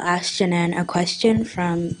I will ask Janan a question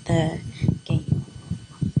from the game.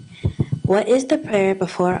 What is the prayer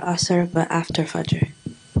before Asr but after Fajr?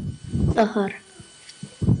 Dhuhr.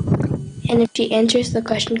 And if she answers the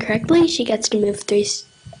question correctly, she gets to move 3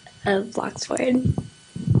 blocks forward.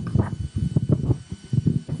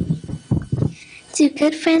 Do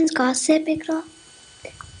good friends gossip, Iqra?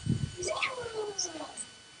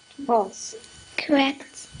 False. Correct.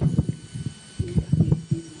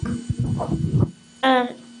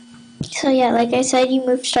 So yeah, like I said, you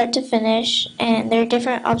move start to finish, and there are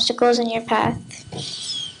different obstacles in your path.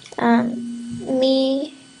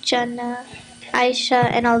 Me, Jannah, Aisha,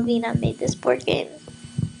 and Alvina made this board game.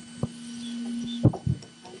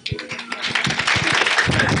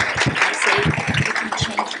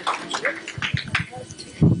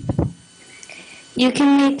 You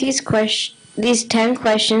can make these 10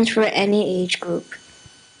 questions for any age group.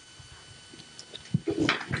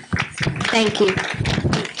 Thank you.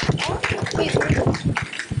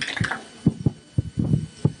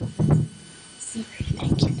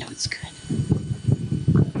 Thank you. No, it's good.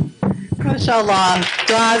 MashaAllah.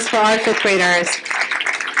 Duas for our fifth graders.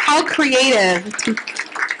 How creative.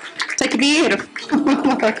 Takbir.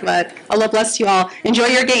 Allah bless you all. Enjoy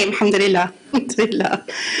your game. Alhamdulillah. Alhamdulillah.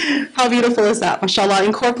 How beautiful is that? MashaAllah.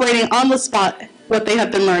 Incorporating on the spot what they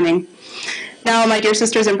have been learning. Now, my dear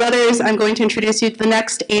sisters and brothers, I'm going to introduce you to the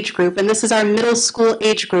next age group, and this is our middle school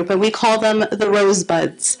age group, and we call them the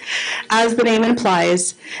rosebuds. As the name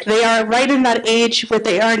implies, they are right in that age where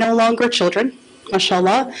they are no longer children,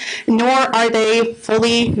 mashallah, nor are they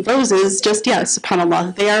fully roses just yet,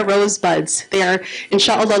 subhanallah. They are rosebuds. They are,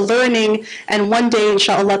 inshallah, learning, and one day,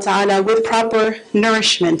 inshallah ta'ala, with proper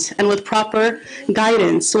nourishment and with proper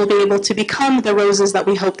guidance, will be able to become the roses that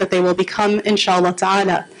we hope that they will become, inshallah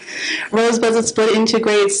ta'ala. Rosebuds are split into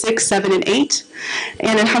grades 6, 7, and 8.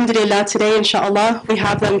 And alhamdulillah, today, inshallah, we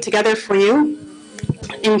have them together for you.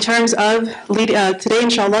 In terms of, today,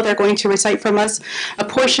 inshallah, they're going to recite from us a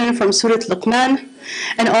portion from Surah Luqman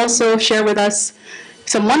and also share with us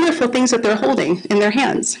some wonderful things that they're holding in their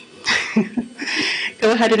hands.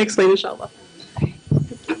 Go ahead and explain, inshallah.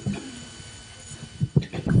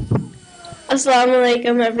 Assalamu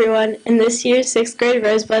alaikum, everyone. In this year's 6th grade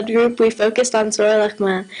Rosebud group, we focused on Surah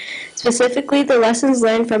Rahmah, specifically the lessons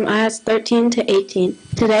learned from ayats 13 to 18.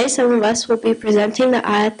 Today, some of us will be presenting the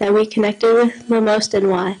ayat that we connected with the most and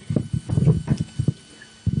why.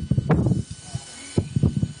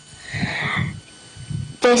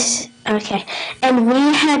 And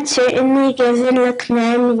we had certainly given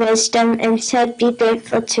Luqman wisdom and said, be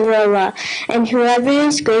grateful to Allah. And whoever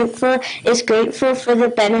is grateful for the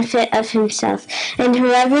benefit of himself. And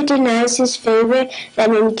whoever denies his favor,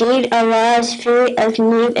 then indeed Allah is free of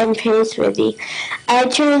need and praiseworthy. I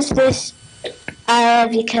chose this ayah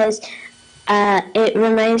because it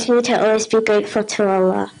reminds me to always be grateful to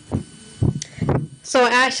Allah. So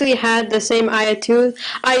I actually had the same ayah too.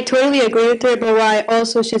 I totally agree with her, but what I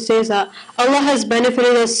also should say is that Allah has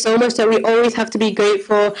benefited us so much that we always have to be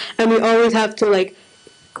grateful, and we always have to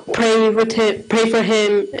pray for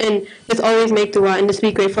Him, and just always make dua and just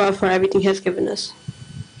be grateful for everything He has given us.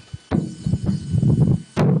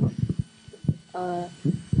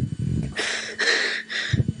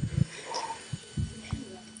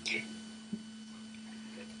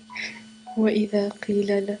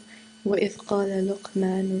 وإذ قال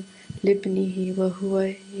لقمان لابنه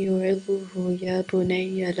وهو يعظه يا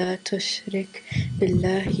بني لا تشرك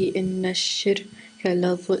بالله إن الشرك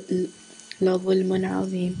لظلم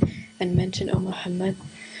عظيم. And mention, O Muhammad,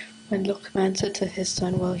 when Luqman said to his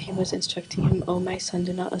son while he was instructing him, O my son,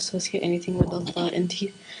 do not associate anything with Allah,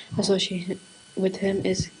 indeed association with Him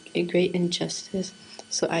is a great injustice.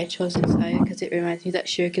 So I chose this ayah because it reminds me that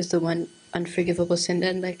shirk is the one unforgivable sin,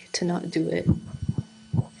 and to not do it.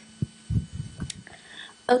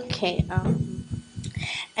 Okay,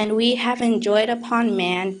 and we have enjoyed upon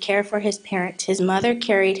man care for his parents. His mother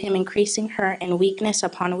carried him, increasing her in weakness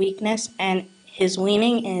upon weakness, and his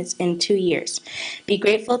weaning is in 2 years. Be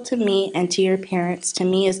grateful to me and to your parents. To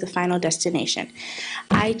me is the final destination.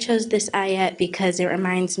 I chose this ayat because it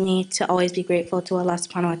reminds me to always be grateful to Allah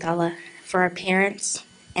subhanahu wa ta'ala for our parents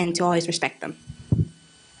and to always respect them.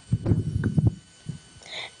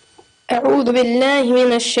 أعوذ بالله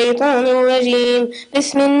من الشيطان الرجيم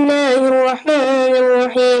بسم الله الرحمن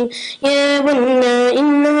الرحيم يا بني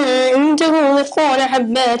إنها إن تكن مثقال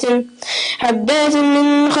حبات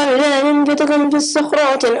من خردل فتكن في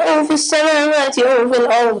الصخرات أو في السماوات أو في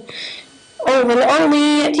الأرض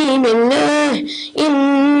يأتي بالله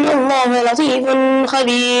إن الله لطيف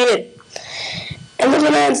خبير. And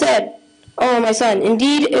the man said, O my son,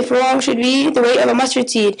 indeed, if wrong should be the weight of a mustard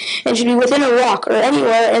seed, and should be within a rock, or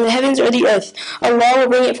anywhere in the heavens or the earth, Allah will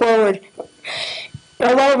bring it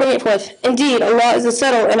forth. Indeed, Allah is the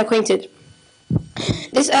subtle and acquainted.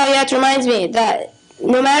 This ayat reminds me that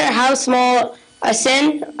no matter how small a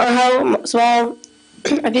sin, or how small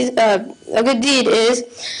a good deed is,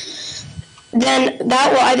 then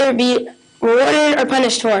that will either be rewarded or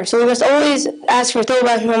punished for. So we must always ask for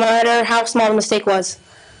tawbah, no matter how small the mistake was.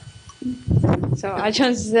 So I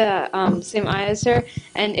chose the same ayah as her,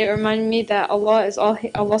 and it reminded me that Allah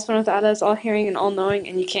subhanahu wa ta'ala is all hearing and all knowing,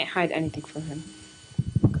 and you can't hide anything from Him.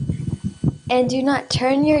 And do not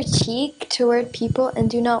turn your cheek toward people, and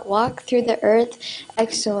do not walk through the earth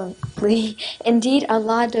excellently. Indeed,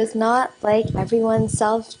 Allah does not like everyone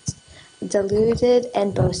self-deluded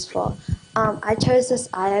and boastful. I chose this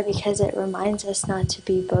ayah because it reminds us not to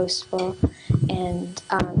be boastful, and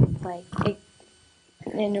it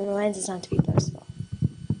reminds us not to be boastful.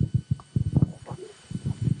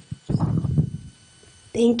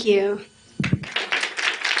 Thank you.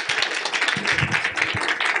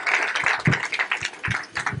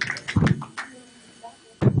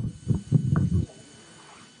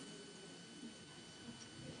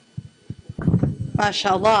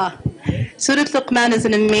 MashaAllah. Surah Luqman is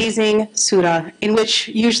an amazing surah in which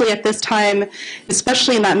usually at this time,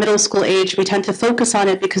 especially in that middle school age, we tend to focus on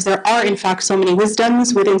it because there are in fact so many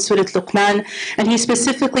wisdoms within Surah Luqman, and he's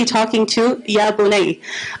specifically talking to Ya Bunay,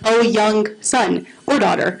 O young son or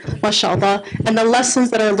daughter, mashallah, and the lessons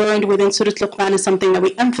that are learned within Surah Luqman is something that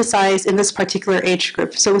we emphasize in this particular age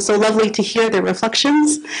group. So it's so lovely to hear their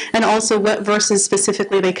reflections and also what verses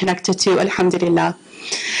specifically they connected to, alhamdulillah.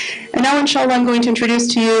 And now inshallah I'm going to introduce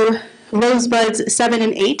to you Rosebuds 7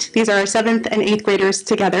 and 8. These are our 7th and 8th graders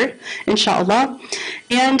together, inshallah.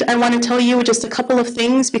 And I want to tell you just a couple of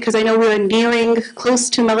things because I know we're nearing close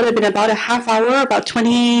to Maghrib in about a half hour, about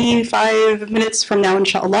 25 minutes from now,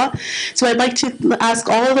 inshallah. So I'd like to ask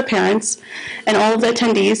all of the parents and all of the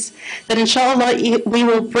attendees that inshallah we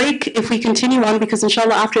will break if we continue on, because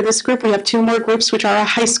inshallah after this group we have 2 more groups which are our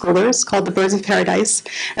high schoolers called the Birds of Paradise,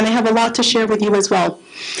 and they have a lot to share with you as well.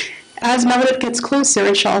 As Maghrib gets closer,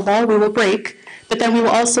 inshallah, we will break, but then we will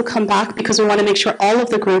also come back because we want to make sure all of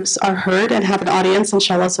the groups are heard and have an audience,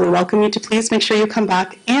 inshallah, so we welcome you to please make sure you come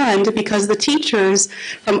back. And because the teachers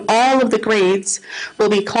from all of the grades will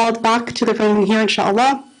be called back to the room here,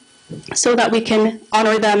 inshallah, so that we can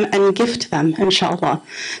honor them and gift them, inshallah.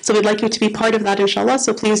 So we'd like you to be part of that, inshallah,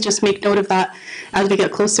 so please just make note of that as we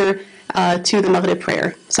get closer to the Maghrib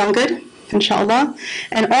prayer. Sound good? Inshallah.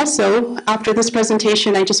 And also, after this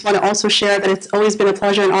presentation, I just want to also share that it's always been a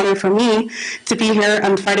pleasure and honor for me to be here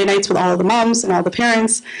on Friday nights with all of the moms and all the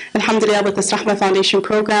parents. Alhamdulillah, with this Rahmah Foundation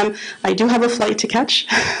program, I do have a flight to catch.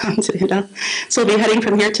 Alhamdulillah. So I'll be heading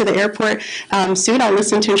from here to the airport soon. I'll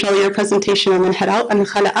listen to, inshallah, your presentation and then head out. And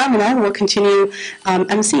Halaqa will continue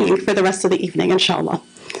emceeing for the rest of the evening, inshallah.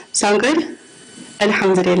 Sound good?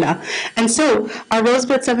 Alhamdulillah. And so our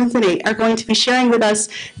Rosebud 7th and 8th are going to be sharing with us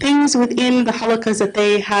things within the halaqas that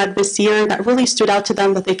they had this year that really stood out to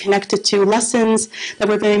them, that they connected to, lessons that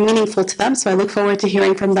were very meaningful to them. So I look forward to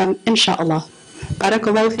hearing from them, inshallah.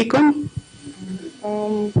 Barakallahu fikum.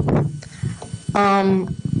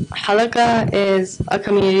 Halaqa is a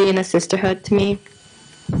community and a sisterhood to me.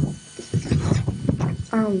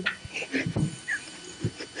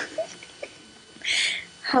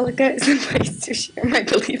 Halaqa is a place to share my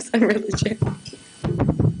beliefs and religion.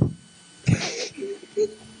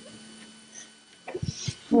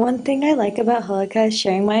 One thing I like about Halaqa is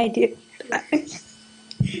sharing my idea.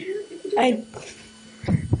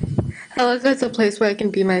 Halaqa is a place where I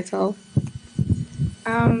can be myself.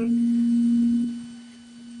 Halaqa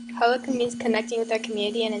means connecting with our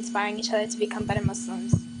community and inspiring each other to become better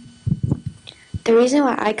Muslims. The reason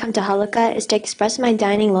why I come to Halaqa is to express my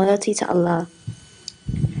dining loyalty to Allah.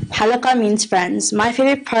 Halaqa means friends. My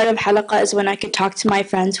favorite part of Halaqa is when I can talk to my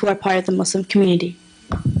friends who are part of the Muslim community.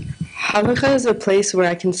 Halaqa is a place where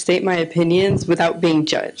I can state my opinions without being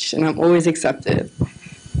judged, and I'm always accepted.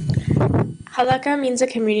 Halaqa means a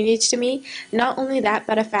community to me. Not only that,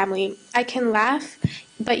 but a family. I can laugh,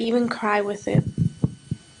 but even cry with it.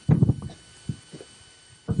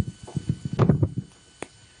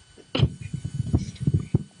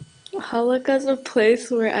 Halaqa is a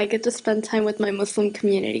place where I get to spend time with my Muslim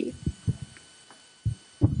community.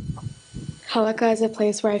 Halaqa is a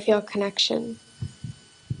place where I feel connection.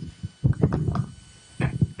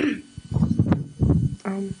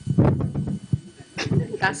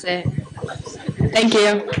 That's it. Thank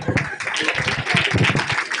you.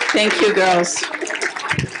 Thank you, girls.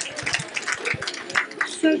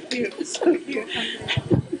 So cute, so cute.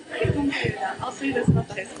 I'll say this about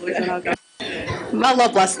the high schoolers and I'll go. Allah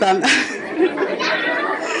bless them.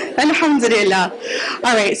 Alhamdulillah.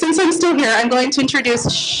 All right, since I'm still here, I'm going to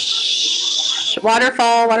introduce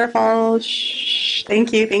waterfall.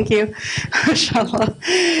 Thank you. Inshallah.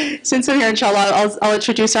 Since I'm here, inshallah, I'll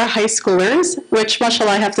introduce our high schoolers, which,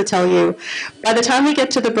 mashallah, I have to tell you, by the time we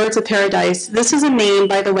get to the Birds of Paradise, this is a name,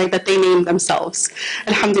 by the way, that they named themselves.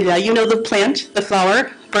 Alhamdulillah. You know the plant, the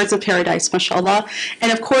flower, birds of paradise, mashallah.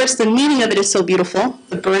 And of course, the meaning of it is so beautiful,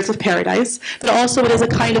 the birds of paradise, but also it is a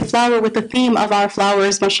kind of flower with the theme of our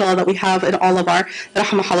flowers, mashallah, that we have in all of our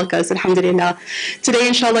Rahmah halaqas, alhamdulillah. Today,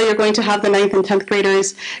 inshallah, you're going to have the 9th and 10th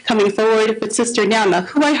graders coming forward with Sister Ni'ma,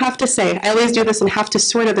 who I have to say, I always do this and have to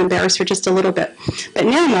sort of embarrass her just a little bit. But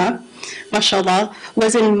Ni'ma, mashallah,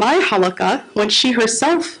 was in my halaqa when she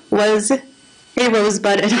herself was a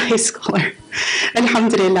rosebud and a high schooler.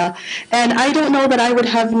 Alhamdulillah. And I don't know that I would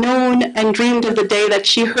have known and dreamed of the day that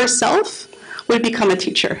she herself would become a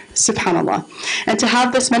teacher, subhanAllah. And to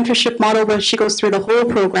have this mentorship model where she goes through the whole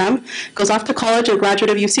program, goes off to college, a graduate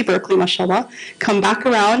of UC Berkeley, mashallah, come back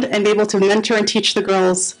around and be able to mentor and teach the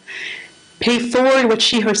girls, pay forward what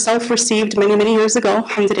she herself received many, many years ago,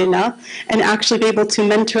 alhamdulillah, and actually be able to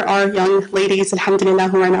mentor our young ladies, alhamdulillah,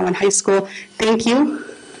 who are now in high school. Thank you,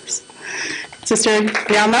 Sister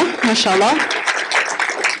Rahmah, mashallah.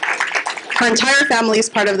 Her entire family is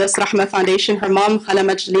part of this Rahmah Foundation. Her mom, Khala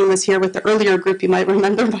Majleen, was here with the earlier group, you might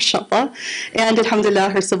remember, mashallah. And alhamdulillah,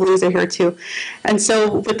 her siblings are here too. And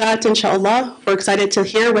so with that, inshallah, we're excited to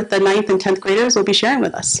hear what the 9th and 10th graders will be sharing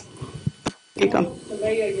with us. Here you go.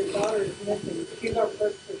 Samaya, your daughter is missing. She's our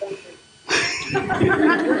first presenter.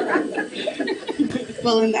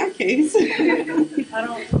 Well, in that case,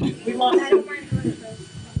 We lost her.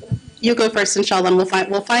 you go first, inshallah, and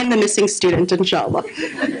we'll find the missing student, inshallah.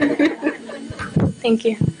 Thank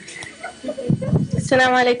you.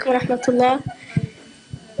 Assalamu alaikum wa rahmatullah.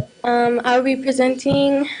 I'll be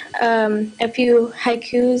presenting a few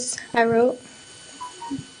haikus I wrote.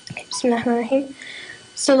 Bismillahirrahmanirrahim.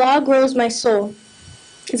 Salah grows my soul.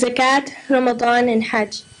 Zakat, Ramadan, and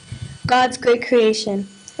Hajj. God's great creation.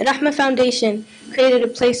 Rahmah Foundation created a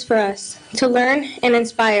place for us to learn and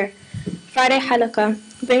inspire. Friday Halaqa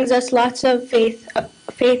brings us lots of faith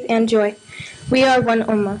and joy. We are one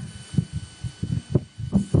ummah.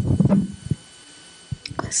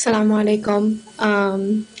 Assalamu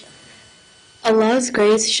alaikum. Allah's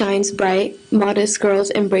grace shines bright. Modest girls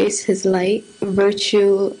embrace His light.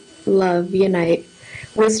 Virtue, love unite.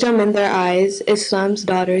 Wisdom in their eyes. Islam's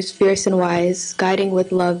daughters fierce and wise, guiding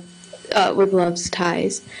with love, with love's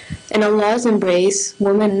ties. In Allah's embrace,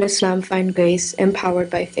 women in Islam find grace, empowered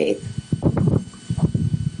by faith.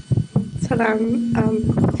 Salam.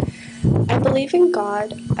 I believe in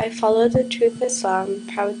God. I follow the truth Islam,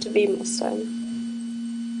 proud to be Muslim.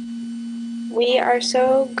 We are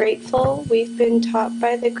so grateful. We've been taught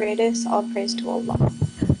by the greatest. All praise to Allah.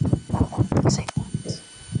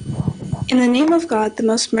 In the name of God, the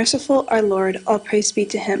most merciful, our Lord, all praise be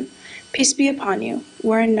to Him. Peace be upon you.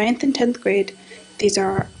 We're in 9th and 10th grade. These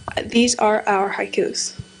are our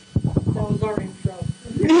haikus. That was our intro.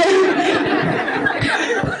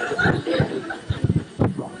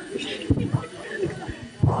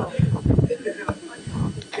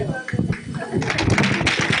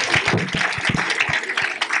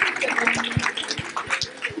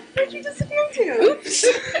 Where'd you disappear to? Oops.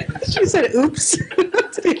 She said oops.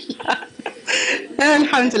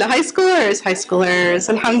 Alhamdulillah. High schoolers.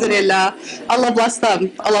 Alhamdulillah. Allah bless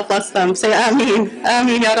them. Allah bless them. Say Ameen.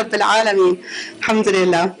 Ameen Ya Rabbil Alameen.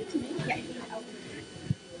 Alhamdulillah.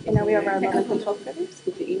 And now we have our 11th and 12th graders.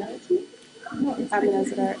 Could you email it to me?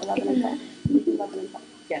 Amina's at our 11 and 12. 11 and 12.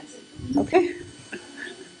 Yes. Okay.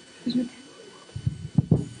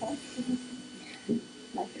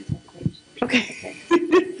 Okay.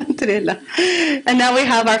 Alhamdulillah. And now we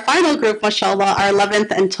have our final group, mashallah, our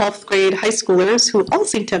 11th and 12th grade high schoolers who all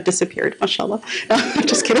seem to have disappeared, mashallah. No, I'm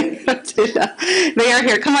just kidding. Alhamdulillah. They are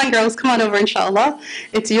here. Come on, girls. Come on over, inshallah.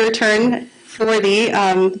 It's your turn for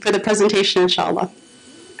the presentation, inshallah.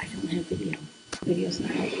 I don't have video. Video's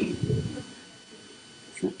not working.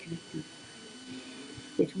 It's not connecting.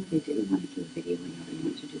 They told me they didn't want to do a video and now they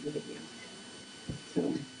want to do the video.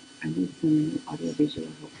 So I need some audio-visual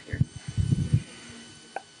help here.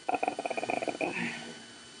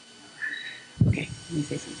 Okay, let me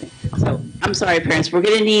say something. So, I'm sorry, parents. We're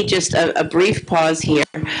going to need just a brief pause here.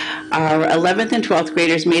 Our 11th and 12th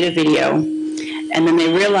graders made a video, and then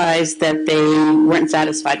they realized that they weren't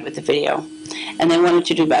satisfied with the video, and they wanted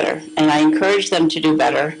to do better. And I encouraged them to do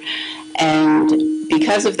better. And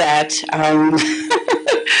because of that,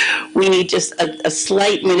 we need just a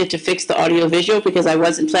slight minute to fix the audio-visual because I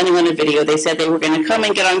wasn't planning on a video. They said they were going to come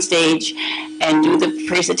and get on stage and do the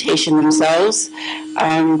presentation themselves.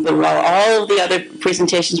 But while all of the other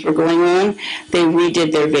presentations were going on, they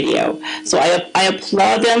redid their video. So I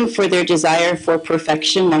applaud them for their desire for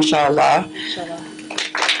perfection, mashallah.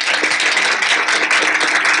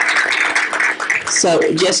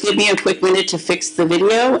 So just give me a quick minute to fix the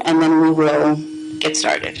video and then we will get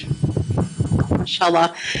started.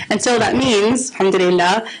 mashallah. And so that means,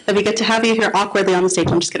 alhamdulillah, that we get to have you here awkwardly on the stage.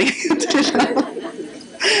 I'm just kidding.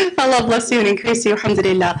 Allah bless you and increase you,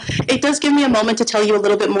 alhamdulillah. It does give me a moment to tell you a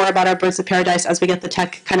little bit more about our Birds of Paradise as we get the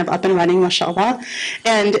tech kind of up and running, mashallah.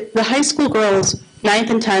 And the high school girls,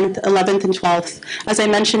 9th and 10th, 11th and 12th, as I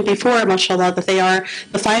mentioned before, mashallah, that they are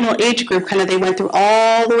the final age group, kind of they went through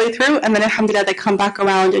all the way through, and then alhamdulillah, they come back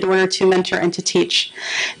around in order to mentor and to teach.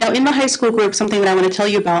 Now, in the high school group, something that I want to tell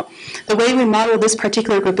you about, the way we model this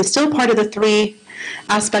particular group is still part of the three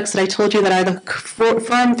aspects that I told you that are the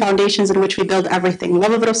firm foundations in which we build everything.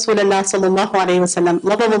 Love of Rasulullah sallallahu alayhi wa sallam,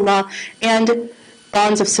 love of Allah, and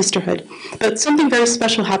bonds of sisterhood. But something very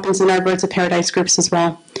special happens in our Birds of Paradise groups as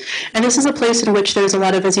well. And this is a place in which there's a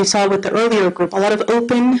lot of, as you saw with the earlier group, a lot of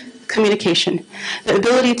open communication. The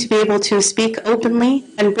ability to be able to speak openly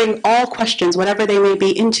and bring all questions, whatever they may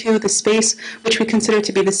be, into the space which we consider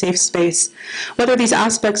to be the safe space. Whether these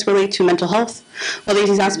aspects relate to mental health, whether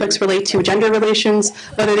these aspects relate to gender relations,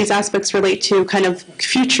 whether these aspects relate to kind of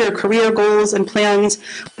future career goals and plans,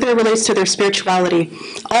 whether it relates to their spirituality,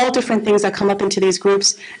 all different things that come up into these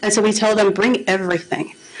groups. And so we tell them, bring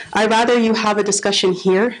everything. I'd rather you have a discussion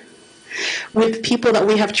here with people that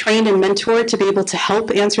we have trained and mentored to be able to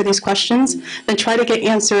help answer these questions than try to get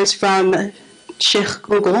answers from Sheikh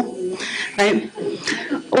Google, right?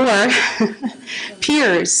 Or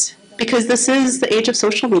peers, because this is the age of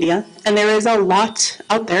social media, and there is a lot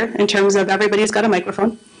out there in terms of everybody's got a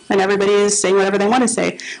microphone, and everybody is saying whatever they want to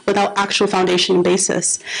say without actual foundation and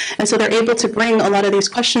basis. And so they're able to bring a lot of these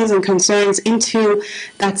questions and concerns into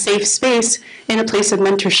that safe space in a place of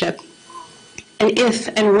mentorship. And if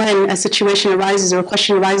and when a situation arises or a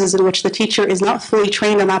question arises in which the teacher is not fully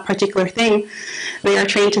trained on that particular thing, they are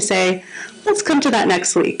trained to say, let's come to that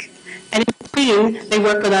next week. And in between, they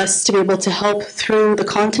work with us to be able to help through the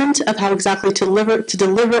content of how exactly to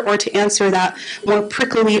deliver or to answer that more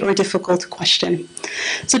prickly or difficult question.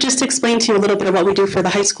 So just to explain to you a little bit of what we do for the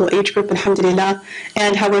high school age group, alhamdulillah,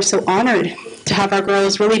 and how we're so honored to have our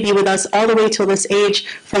girls really be with us all the way till this age,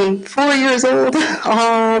 from 4 years old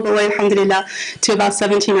all the way, alhamdulillah, to about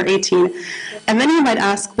 17 or 18. And then you might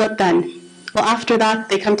ask, what then? Well, after that,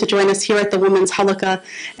 they come to join us here at the Women's Halaqa,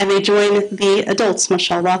 and they join the adults,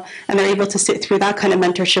 mashallah, and they're able to sit through that kind of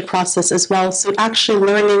mentorship process as well. So actually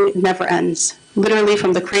learning never ends. Literally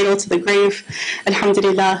from the cradle to the grave,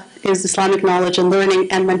 alhamdulillah, is Islamic knowledge and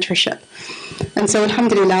learning and mentorship. And so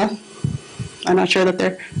alhamdulillah, I'm not sure that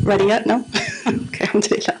they're ready yet, no? Okay,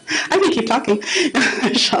 alhamdulillah. I can keep talking,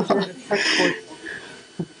 inshallah.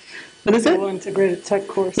 What is it? Integrated tech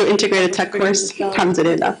course. The integrated tech course.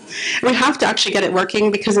 Alhamdulillah. We have to actually get it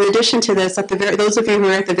working because in addition to this, those of you who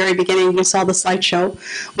were at the very beginning, you saw the slideshow.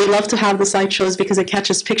 We love to have the slideshows because it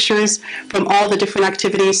catches pictures from all the different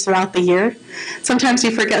activities throughout the year. Sometimes you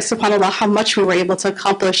forget, subhanAllah, how much we were able to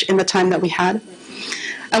accomplish in the time that we had.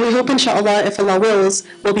 And we hope, inshallah, if Allah wills,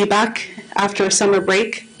 we'll be back after a summer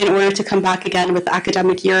break in order to come back again with the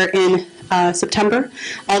academic year in September,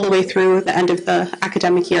 all the way through the end of the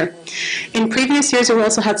academic year. In previous years, we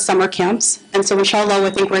also had summer camps, and so inshallah,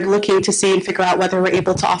 I think we're looking to see and figure out whether we're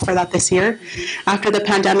able to offer that this year. After the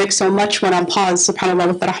pandemic, so much went on pause, subhanAllah,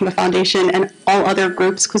 with the Rahmah Foundation and all other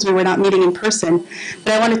groups because we were not meeting in person.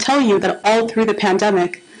 But I want to tell you that all through the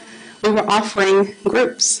pandemic, we were offering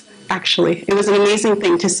groups. Actually, it was an amazing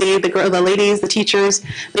thing to see the ladies, the teachers,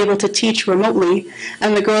 be able to teach remotely,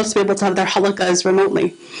 and the girls to be able to have their halaqas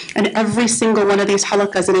remotely. And every single one of these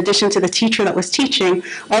halaqas, in addition to the teacher that was teaching,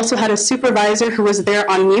 also had a supervisor who was there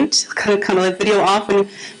on mute, kind of like video off and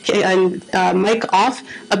mic off,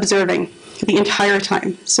 observing the entire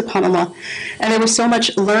time, subhanAllah. And there was so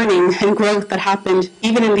much learning and growth that happened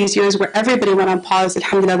even in these years where everybody went on pause.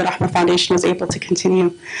 Alhamdulillah, the Rahmah Foundation was able to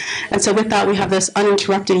continue. And so with that, we have this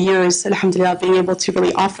uninterrupted years, alhamdulillah, being able to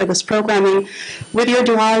really offer this programming with your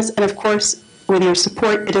du'as and of course with your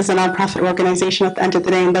support. It is a nonprofit organization at the end of the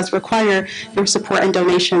day and does require your support and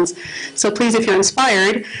donations. So please, if you're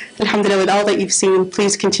inspired, alhamdulillah, with all that you've seen,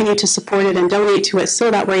 please continue to support it and donate to it so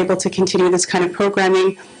that we're able to continue this kind of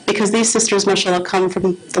programming, because these sisters, mashallah, come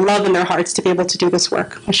from the love in their hearts to be able to do this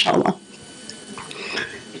work, mashallah.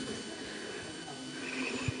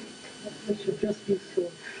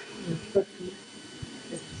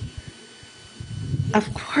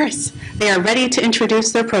 Of course. They are ready to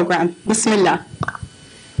introduce their program. Bismillah.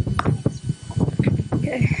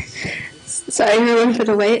 Okay. Sorry everyone for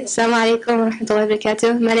the wait. Assalamu alaikum wa rahmatullahi wa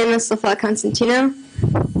barakatuh. My name is Safa Constantino.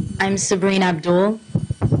 I'm Sabrina Abdul.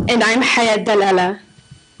 And I'm Hayat Dalala.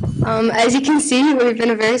 As you can see, we've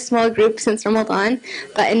been a very small group since Ramadan,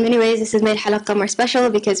 but in many ways this has made Halaqa more special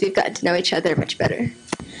because we've gotten to know each other much better.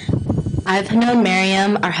 I've known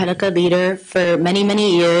Miriam, our Halaqa leader, for many,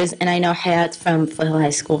 many years, and I know Hayat from Foothill High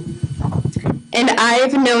School. And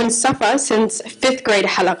I've known Safa since 5th grade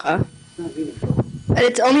Halaqa. But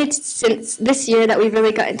it's only since this year that we've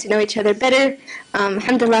really gotten to know each other better.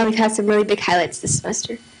 Alhamdulillah, we've had some really big highlights this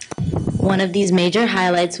semester. One of these major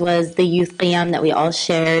highlights was the youth qiyam that we all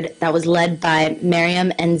shared that was led by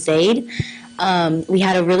Miriam and Zaid. We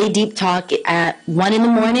had a really deep talk at 1 in the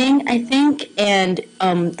morning, I think, and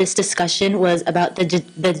this discussion was about the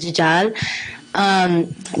Dajjal.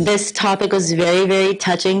 This topic was very, very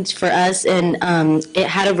touching for us, and it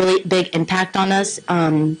had a really big impact on us.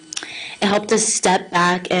 It helped us step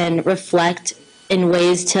back and reflect in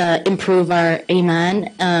ways to improve our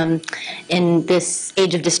iman in this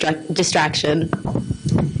age of distraction.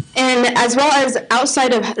 And as well as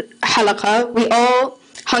outside of Halaqa, we all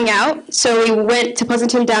hung out. So we went to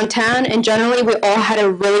Pleasanton downtown, and generally we all had a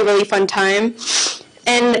really, really fun time.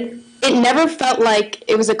 And it never felt like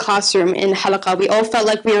it was a classroom in Halaqa. We all felt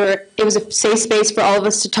like it was a safe space for all of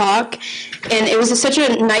us to talk. And it was such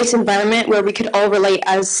a nice environment where we could all relate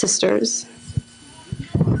as sisters.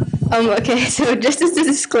 Okay, so just as a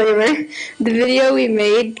disclaimer, the video we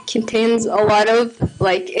made contains a lot of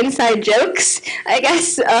inside jokes, I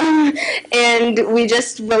guess, and we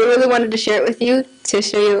just really wanted to share it with you to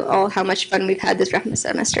show you all how much fun we've had this Rahmah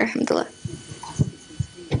semester, alhamdulillah.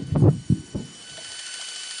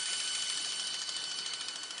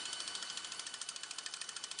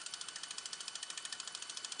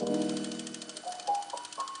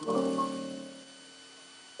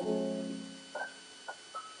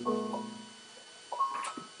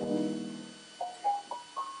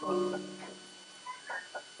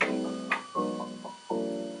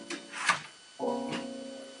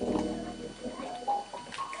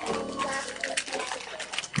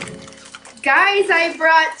 Guys, I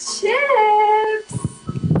brought chips!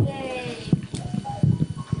 Yay!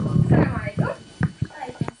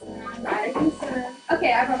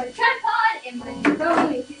 Okay, I brought my tripod and my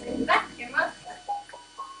phone in case I need the back camera.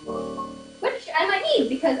 Which I might need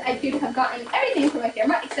because I appear to have gotten everything for my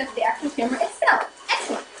camera except the actual camera itself.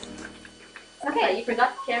 Excellent! Okay, you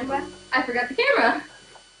forgot the camera? I forgot the camera.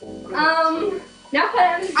 Now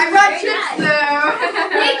I brought chips though!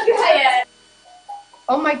 Thank you, Hayat!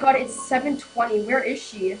 Oh my god, it's 7:20. Where is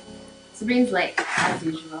she? Sabrine's late, as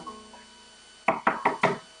usual.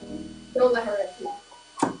 Don't let her in.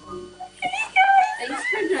 Thanks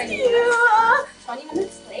for joining us. 20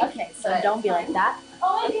 minutes late. Okay, so don't be like that.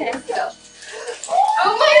 Oh, okay, let's go.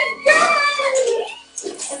 Oh my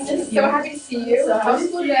god! I'm just so happy to see you. So How was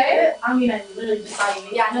school today? I mean, I literally just saw you.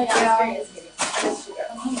 Yeah, no, yeah.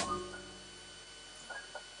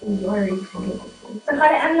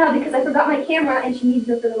 Forgot it, Emma, because I forgot my camera and she needs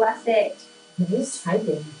it for the last day. Who's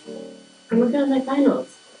typing? I'm working on my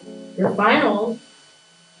finals. Your finals?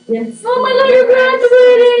 Yes. Oh my god, you're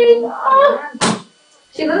graduating! Oh.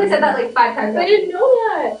 She literally said that like 5 times. I didn't know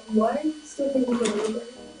that. Why are you still thinking about it?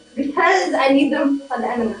 Because I need them for the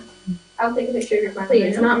Emma. I'll take a picture of your finals.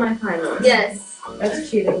 Please, not my finals. Yes. That's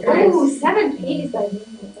cheating, guys. Ooh, 7 pages.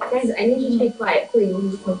 Guys, I need you to stay quiet,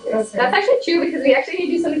 please. That's actually true because we actually need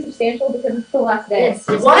to do something substantial because it's the last day. Yes.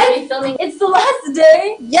 What? Filming. It's the last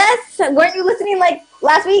day? Yes! Weren't you listening like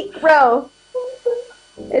last week? Bro.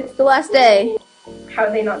 It's the last day. How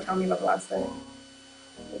did they not tell me about the last day?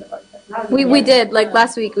 We did, like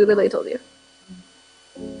last week, we literally told you.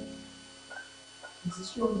 Is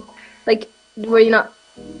this true? Like, were you not?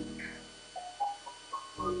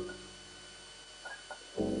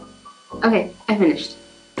 Okay, I finished.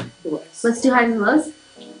 Let's do highs and lows.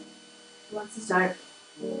 Who wants to start?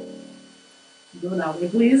 Go loudly,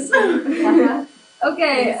 please.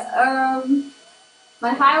 Okay,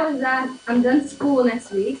 my high was that I'm done school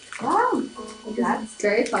next week. Wow. That's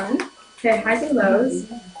very fun. Okay, highs and lows.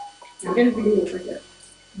 I'm gonna be like it.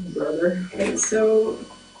 Brother. Okay, so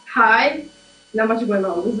high, not much going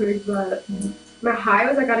on this week, but my high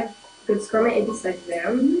was I got a good score on my AP Psych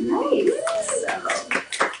exam. Nice. So,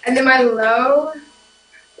 and then my low,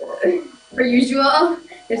 per usual,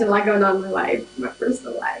 there's a lot going on in my life, my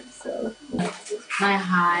personal life. So My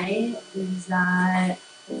high is that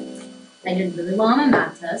I did really well on my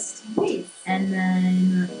math test. Nice. And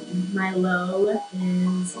then my low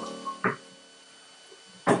is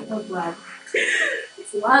oh god.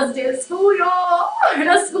 It's the last day of school, y'all.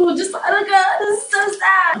 Not school, just Halaqa. This is so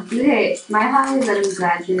sad. Okay, my high is that I'm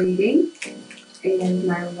graduating, and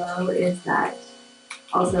my low is that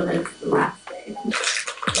also that it's the last day.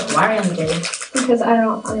 Why are you getting? because I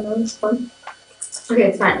don't know, it's fun. Okay,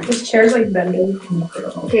 it's fine. This chair's like bending.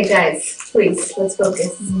 Okay, guys, please, let's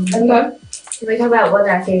focus. Okay. Can we talk about what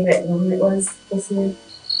our favorite moment was this year?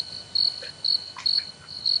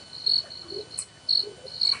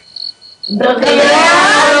 The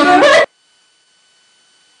Qiyam.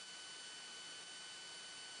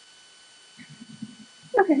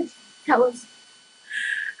 Okay, that was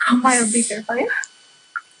mildly terrifying.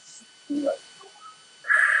 We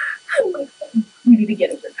need to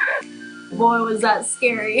get it. Boy, was that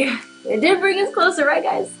scary. It did bring us closer, right,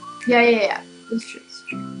 guys? Yeah. It's true.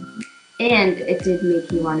 And it did make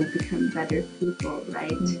you want to become better people,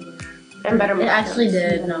 right? And better. It actually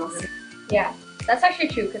did. Yeah, that's actually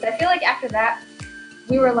true, because I feel like after that,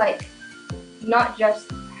 we were like, not just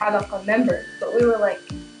Halaqa members, but we were like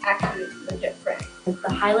actually legit friends. The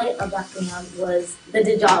highlight of that Qiyam was the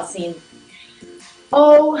Dajjal scene.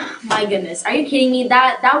 Oh my goodness, are you kidding me?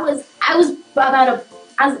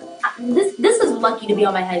 This was lucky to be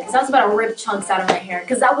on my head because I was about to rip chunks out of my hair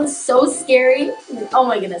because that was so scary. Oh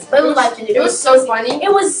my goodness, but it was life-changing. It was so funny.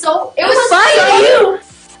 It was funny.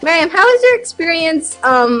 Miriam, how was your experience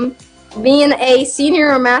being a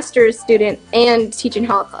senior or master's student and teaching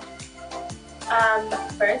Halaqa?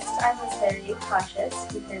 First, I was very cautious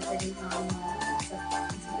because I didn't know anyone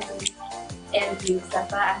and you,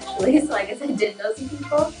 Safa, actually. So I guess I did know some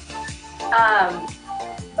people.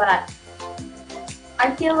 But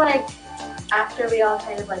I feel like after we all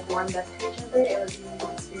kind of like warmed up to each other, it was an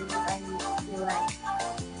amazing experience. I feel like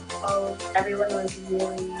everyone was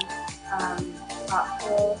really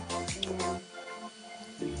thoughtful and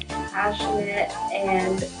passionate,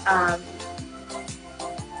 and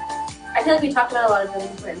I feel like we talked about a lot of really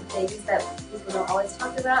important things that people don't always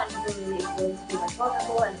talk about, and people really willing to be like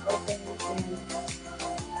vulnerable and open,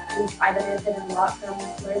 and I benefited a lot from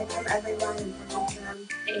learning from everyone and talking to them,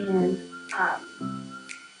 and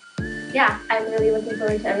yeah, I'm really looking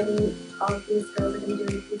forward to everything all of these girls are going to do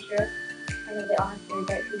in the future. I know they all have very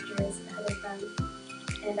bright futures ahead of them,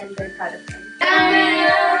 and I'm very proud of them.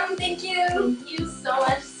 Thank you. Thank you so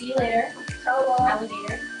much. See you later.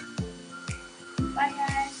 Alligator. Bye,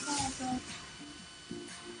 guys.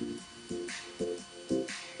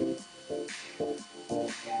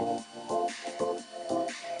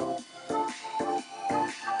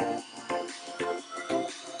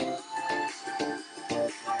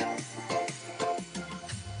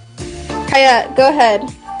 Kaya, go ahead.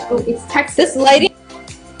 Oh, it's Texas. This lighting.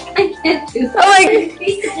 I can't do that. Oh my.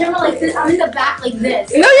 Face the camera like this. I'm in the back like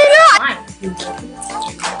this. No, you're not.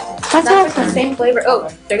 That's like the same flavor. Oh,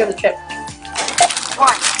 there goes the chip.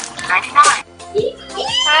 $1.99.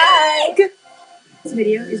 Hi. This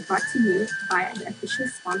video is brought to you by the official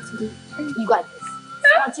sponsor. You got this.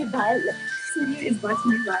 Sponsored by.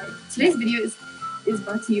 Today's video is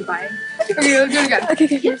brought to you by.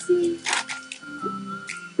 Okay.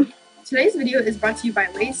 Today's video is brought to you by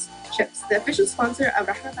Lay's Chips, the official sponsor of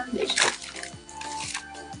Rahmah Foundation.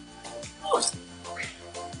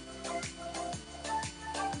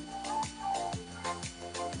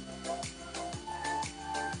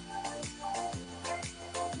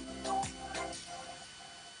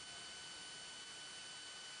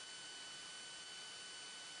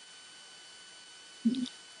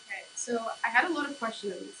 Okay, so I had a lot of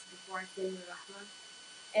questions before I came to Rahmah.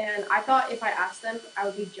 And I thought if I asked them, I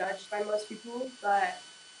would be judged by most people, but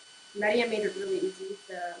Maria made it really easy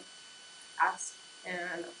to ask,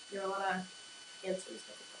 and there are a lot of answers.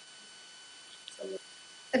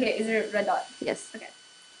 Okay, is there a red dot? Yes.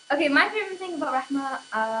 Okay, my favorite thing about Rahmah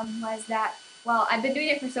was that, well, I've been doing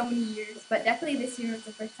it for so many years, but definitely this year was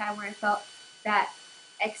the first time where I felt that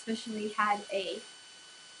I especially had a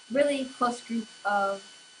really close group of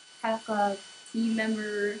Halaqa team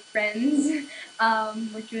member friends,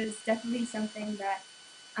 which was definitely something that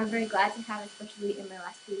I'm very glad to have, especially in my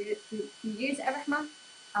last few years at Rahmah.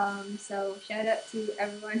 So shout out to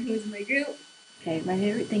everyone who was in my group. Okay, my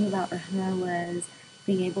favorite thing about Rahmah was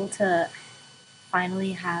being able to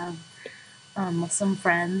finally have Muslim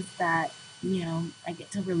friends that, you know, I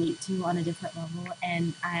get to relate to on a different level,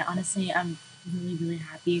 and I'm really, really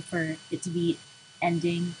happy for it to be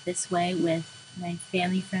ending this way with my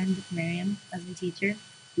family friend Miriam as a teacher.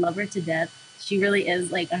 Love her to death. She really is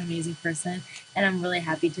like an amazing person, and I'm really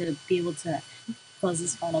happy to be able to close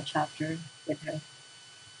this final chapter with her.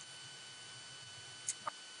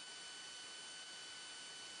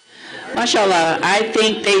 MashaAllah, I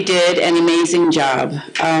think they did an amazing job.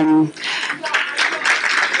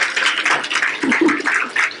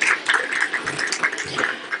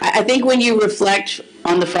 I think when you reflect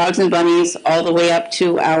on the frogs and bunnies all the way up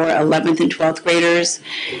to our 11th and 12th graders,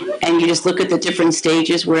 and you just look at the different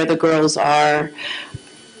stages where the girls are,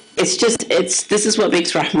 this is what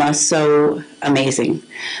makes Rahmah so amazing,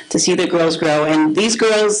 to see the girls grow. And these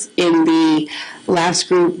girls in the last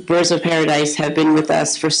group, Birds of Paradise, have been with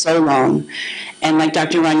us for so long. And like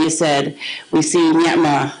Dr. Rania said, we see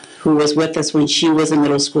Ni'mah who was with us when she was a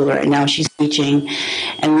middle schooler, and now she's teaching.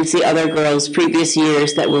 And we see other girls previous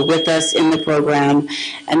years that were with us in the program,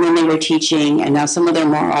 and then they were teaching, and now some of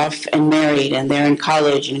them are off and married, and they're in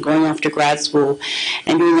college and going off to grad school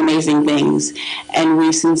and doing amazing things. And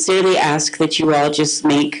we sincerely ask that you all just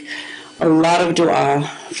make a lot of dua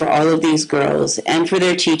for all of these girls and for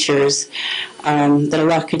their teachers, that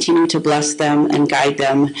Allah continue to bless them and guide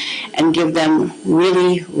them and give them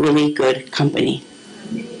really, really good company.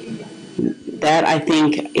 That, I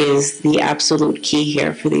think, is the absolute key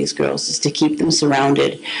here for these girls, is to keep them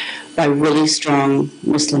surrounded by really strong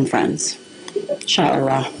Muslim friends,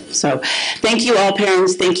 inshallah. So thank you all,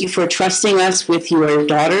 parents. Thank you for trusting us with your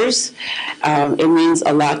daughters. It means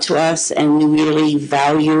a lot to us, and we really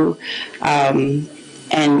value and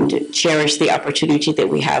cherish the opportunity that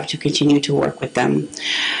we have to continue to work with them.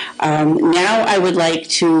 Now I would like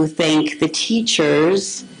to thank the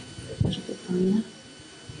teachers.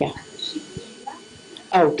 Yeah.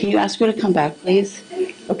 Oh, can you ask her to come back, please?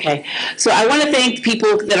 Okay. So I want to thank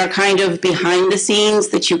people that are kind of behind the scenes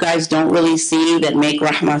that you guys don't really see, that make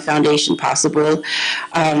Rahmah Foundation possible.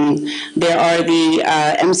 There are the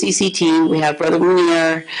MCC team. We have Brother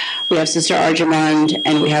Munir, we have Sister Arjamand,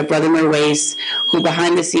 and we have Brother Merwais, who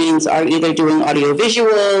behind the scenes are either doing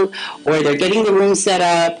audio-visual, or they're getting the room set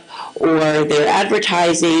up, or they're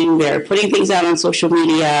advertising, they're putting things out on social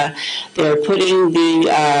media, they're putting the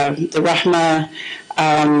Rahmah,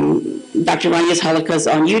 Dr. Rania's halaqas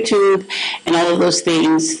on YouTube, and all of those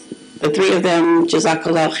things. The three of them,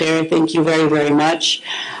 Jazakallah khair, thank you very, very much.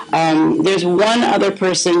 There's one other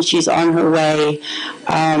person, she's on her way.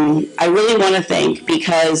 I really want to thank,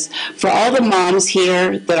 because for all the moms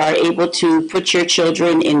here that are able to put your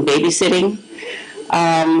children in babysitting,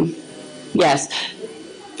 yes,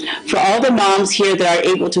 for all the moms here that are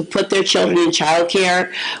able to put their children in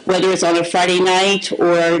childcare, whether it's on a Friday night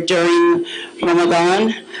or during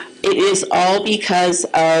Ramadan, it is all because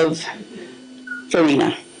of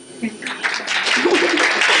Farina.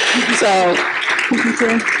 So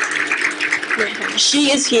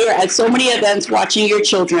she is here at so many events watching your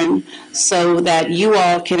children so that you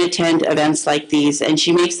all can attend events like these, and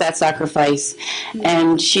she makes that sacrifice,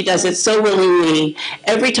 and she does it so willingly.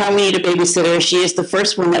 Every time we need a babysitter, she is the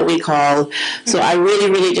first one that we call. So I really,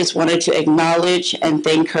 really just wanted to acknowledge and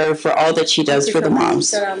thank her for all that she does for the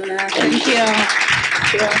moms. Thank you.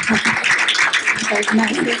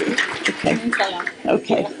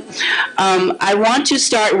 Okay. I want to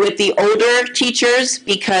start with the older teachers,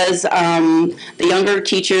 because the younger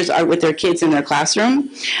teachers are with their kids in their classroom.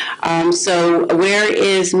 So where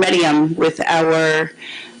is Maryam with our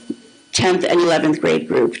 10th and 11th grade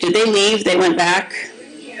group? Did they leave? They went back?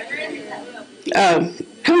 Oh,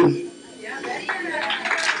 come.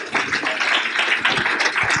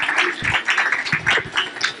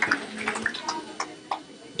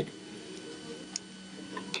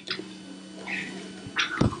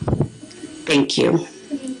 Thank you.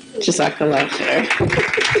 Jazakallah khair.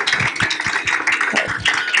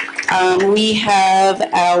 We have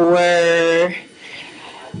our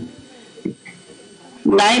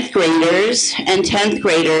 9th graders and 10th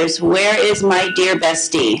graders. Where is my dear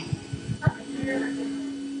bestie?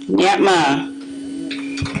 Rahmah.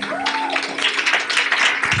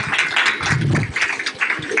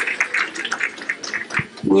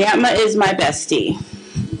 Rahmah is my bestie.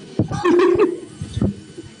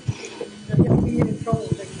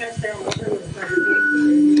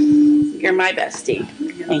 You're my bestie.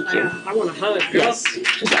 Thank you. I want a hug. Yes.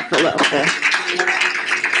 Jazakallah khair.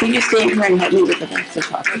 Can you stand here and help me with the back of the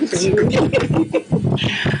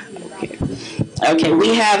Okay,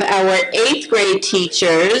 we have our 8th grade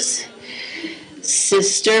teachers,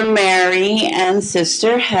 Sister Mary and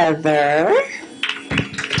Sister Heather.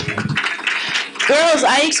 Girls,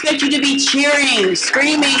 I expect you to be cheering,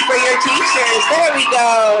 screaming for your teachers. There we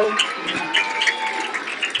go.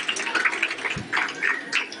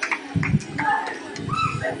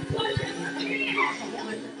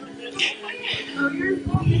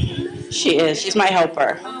 She is. She's my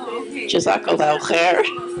helper. Oh, okay. Jazakallah khair.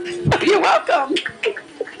 You're welcome.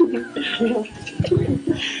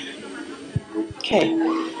 Okay.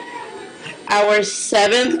 Our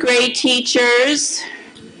 7th grade teachers,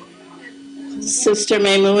 Sister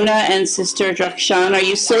Maimuna and Sister Drakshan, are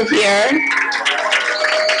you still here?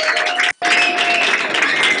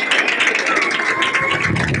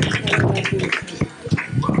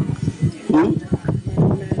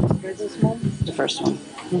 The first one.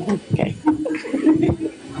 Okay.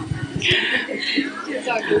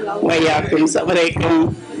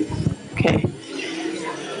 Okay.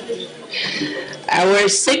 Our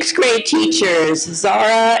 6th grade teachers,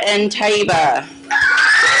 Zara and Taiba.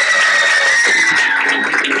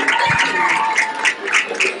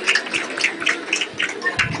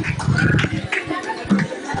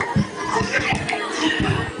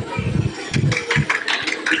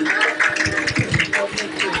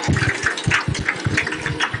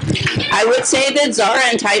 would say that Zara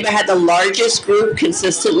and Taiba had the largest group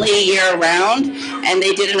consistently year-round, and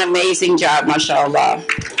they did an amazing job, mashallah.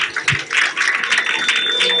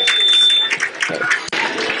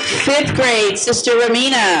 Fifth grade, Sister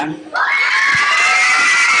Ramina.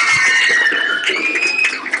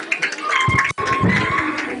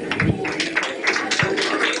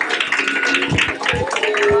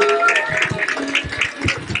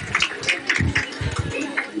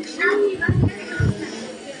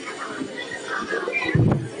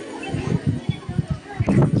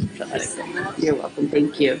 You're welcome,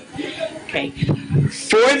 thank you. Okay,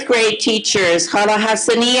 fourth grade teachers, Khala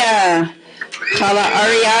Hassania, Khala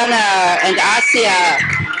Ariana, and Asia.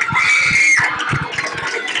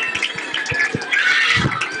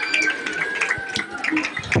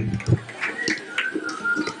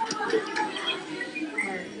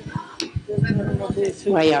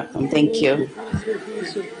 Welcome, thank you.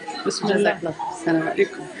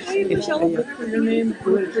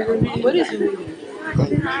 What is your name?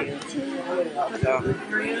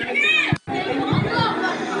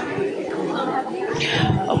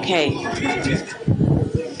 Okay.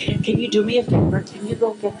 Can you do me a favor? Can you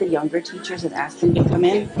go get the younger teachers and ask them to come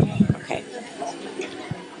in? Okay.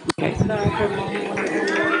 Okay.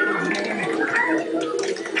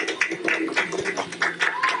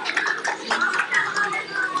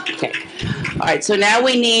 Okay. All right, so now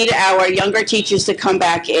we need our younger teachers to come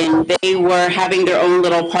back in. They were having their own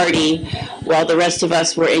little party while the rest of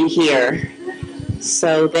us were in here.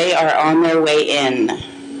 So they are on their way in.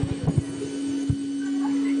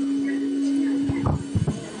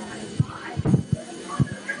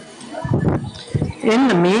 In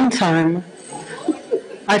the meantime,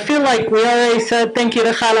 I feel like we already said thank you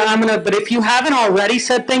to Khala Amna, but if you haven't already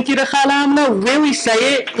said thank you to Khala Amna, really say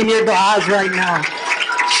it in your du'as right now.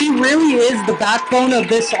 She really is the backbone of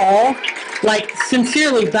this all. Like,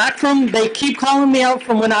 sincerely, they keep calling me out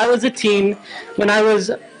from when I was a teen, when I was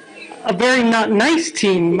a very not nice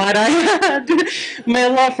teen, might I add. May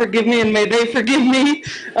Allah forgive me and may they forgive me.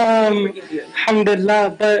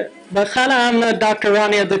 Alhamdulillah. But Khala Amna, Dr.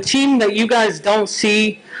 Rania, the team that you guys don't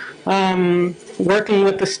see working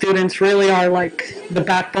with the students really are like the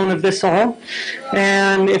backbone of this all.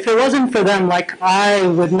 And if it wasn't for them, like, I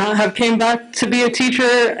would not have came back to be a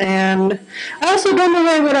teacher, and I also don't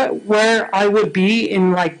know where I would be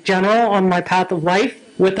in like general on my path of life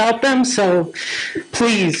without them. So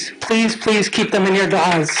please, please, please keep them in your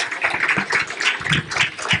du'as.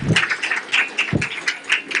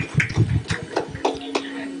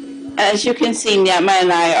 As you can see, Nyama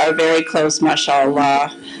and I are very close,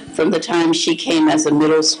 mashallah, from the time she came as a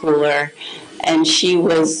middle schooler, and she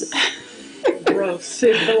was... Gross.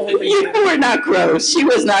 You were not gross. She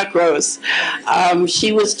was not gross.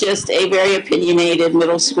 She was just a very opinionated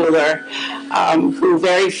middle schooler who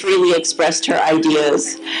very freely expressed her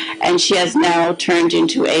ideas, and she has now turned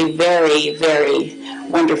into a very, very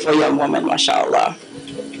wonderful young woman, mashallah.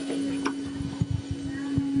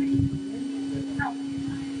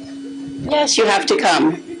 Yes, you have to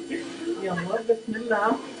come.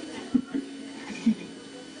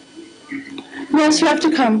 Yes, you have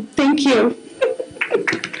to come. Thank you.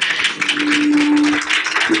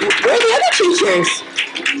 Where are the other teachers?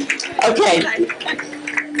 Okay.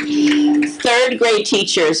 Third grade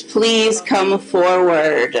teachers, please come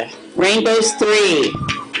forward. Rainbows 3.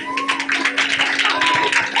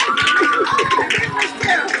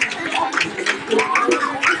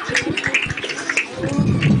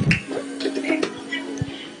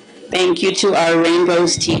 Thank you to our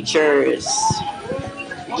Rainbows teachers.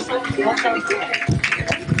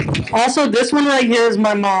 Also, this one right here is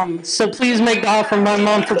my mom, so please make dua for my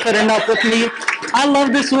mom for putting up with me. I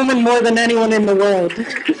love this woman more than anyone in the world.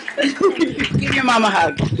 Give your mom a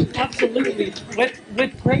hug. Absolutely.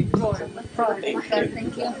 With great joy.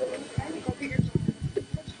 Thank you.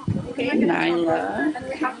 Nyla.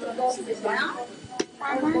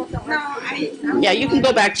 Yeah, you can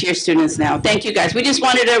go back to your students now. Thank you, guys. We just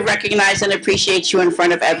wanted to recognize and appreciate you in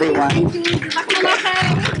front of everyone.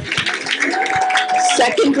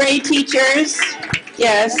 Second grade teachers.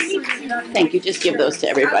 Yes. Thank you. Just give those to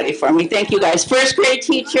everybody for me. Thank you, guys. First grade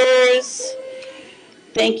teachers.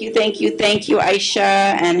 Thank you, thank you, thank you, Aisha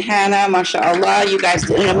and Hannah. MashaAllah, you guys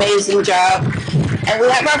did an amazing job. And we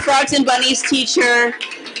have our Frogs and Bunnies teacher,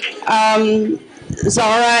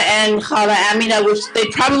 Zara and Khala Amina, which they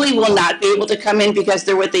probably will not be able to come in because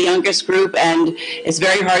they're with the youngest group and it's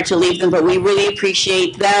very hard to leave them, but we really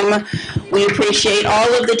appreciate them. We appreciate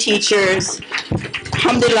all of the teachers.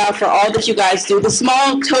 alhamdulillah for all that you guys do. The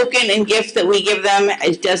small token and gift that we give them,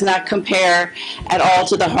 it does not compare at all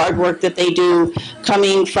to the hard work that they do,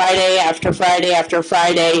 coming Friday after Friday after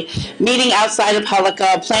Friday, meeting outside of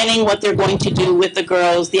Halaqa, planning what they're going to do with the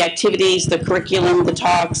girls, the activities, the curriculum, the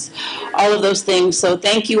talks, all of those things. So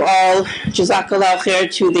thank you all. Jazakallah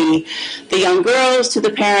khair to the young girls, to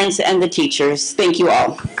the parents, and the teachers. Thank you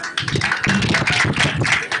all.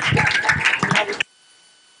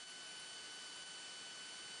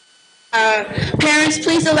 Parents,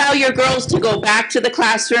 please allow your girls to go back to the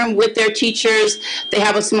classroom with their teachers. They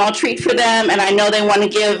have a small treat for them, and I know they want to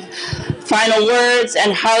give final words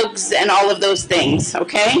and hugs and all of those things,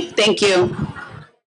 okay? Thank you.